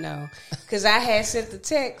 no, because I had sent the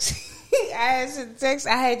text. I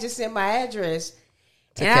had just sent my address.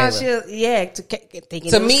 To and I Kayla. was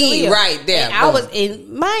thinking To it was me, Kalea. right there. And I was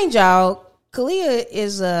in mind, y'all. Kalea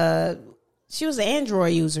is she was an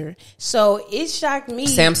Android user, so it shocked me.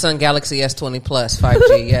 Samsung Galaxy S20 Plus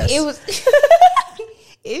 5G, yes. It was.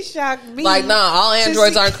 It shocked me. Like, nah, all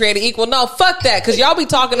Androids aren't created equal. No, fuck that, because y'all be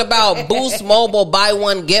talking about Boost Mobile buy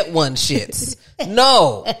one, get one shits.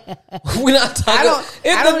 No. We're not talking.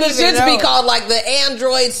 I don't the even shits be know. called like the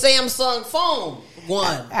Android Samsung phone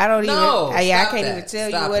one. I don't No, even. I stop can't that. even tell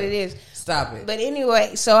Stop you what it. it is. Stop it. But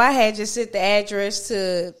anyway, so I had just sent the address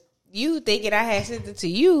to you, thinking I had sent it to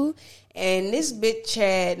you, and this bitch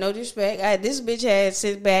had, no disrespect, this bitch had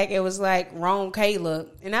sent back. It was like wrong Kayla,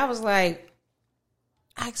 and I was like,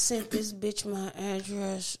 I sent this bitch my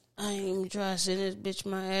address. I ain't even try to send this bitch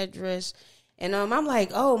my address. And I'm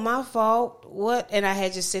like, oh, my fault. What? And I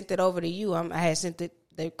had just sent it over to you. I had sent the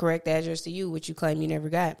correct address to you, which you claim you never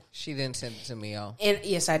got. She didn't send it to me, y'all. And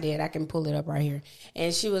yes, I did. I can pull it up right here.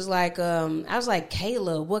 And she was like, I was like,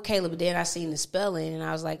 Kayla, what Kayla? But then I seen the spelling, and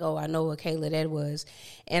I was like, oh, I know what Kayla that was.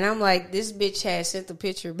 And I'm like, this bitch had sent the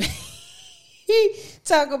picture back.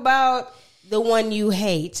 Talk about the one you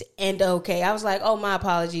hate. And okay, I was like, oh, my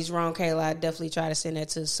apologies, wrong Kayla. I definitely try to send that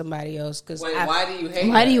to somebody else. Wait, why do you hate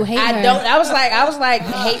Why her? do you hate her? I was like,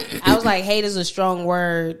 hate. I was like, hate is a strong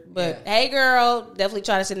word, but hey, girl, definitely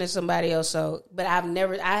try to send it to somebody else. So, but I haven't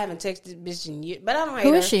texted this bitch in years. But I don't hate her.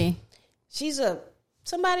 Who is she? She's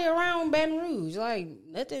somebody around Baton Rouge. Like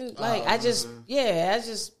nothing. Like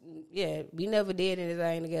we never did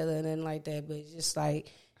anything together and nothing like that. But it's just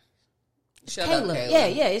like. Shut Kayla. up,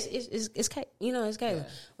 Kayla. Yeah, it's Kayla. You know, it's Kayla. Yeah.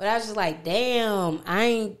 But I was just like, damn,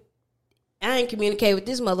 I ain't communicate with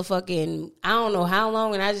this motherfucking I don't know how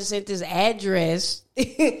long, and I just sent this address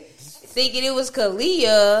thinking it was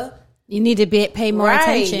Kalea. You need to pay more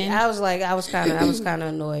attention. I was kind of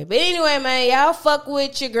annoyed. But anyway, man, y'all fuck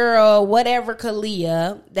with your girl, whatever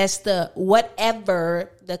Kalea. That's the whatever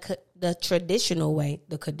the traditional way,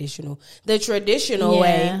 the traditional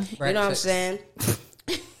way. Breakfast. You know what I'm saying?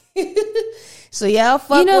 So y'all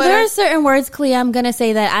fuck with there her. are certain words, Kalea, I'm gonna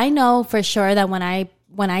say that I know for sure that when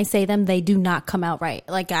I say them, they do not come out right.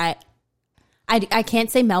 Like I can't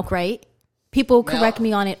say milk right. People correct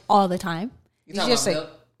me on it all the time. You just say milk?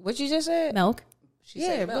 What you just said? Milk. She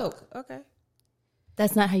said milk. Okay.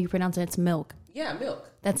 That's not how you pronounce it. It's milk. Yeah, milk.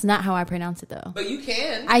 That's not how I pronounce it though. But you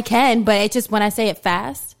can. I can, but it just when I say it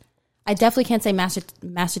fast, I definitely can't say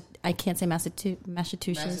I can't say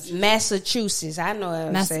Massachusetts. Massachusetts. I know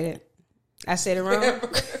how to say it. I said it wrong.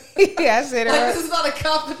 I said it Like, wrong. this is not a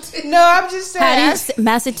competition. No, I'm just saying. How do you say,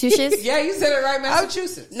 Massachusetts? Yeah, you said it right,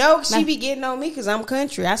 Massachusetts. No, she be getting on me because I'm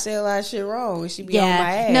country. I say a lot of shit wrong. She be on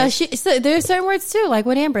my ass. No, so there's certain words too. Like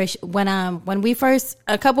with Amber, when we first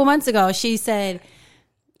a couple months ago, she said,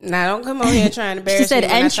 "Nah, don't come on here trying to embarrass me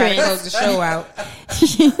when I try to close the show out."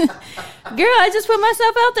 Girl, I just put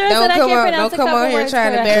myself out there. I said I can't pronounce a couple Don't come on here words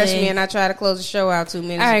trying to embarrass correctly. me and I try to close the show out 2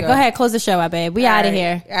 minutes ago. All right, go ahead, close the show out, babe. We out of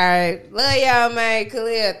here. All right. Love y'all, man.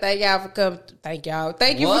 Kalea, thank y'all for coming. Thank y'all.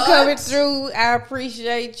 Thank you What? for coming through. I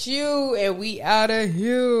appreciate you. And we out of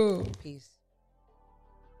here. Peace.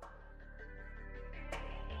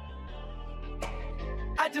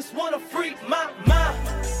 I just wanna freak my mind.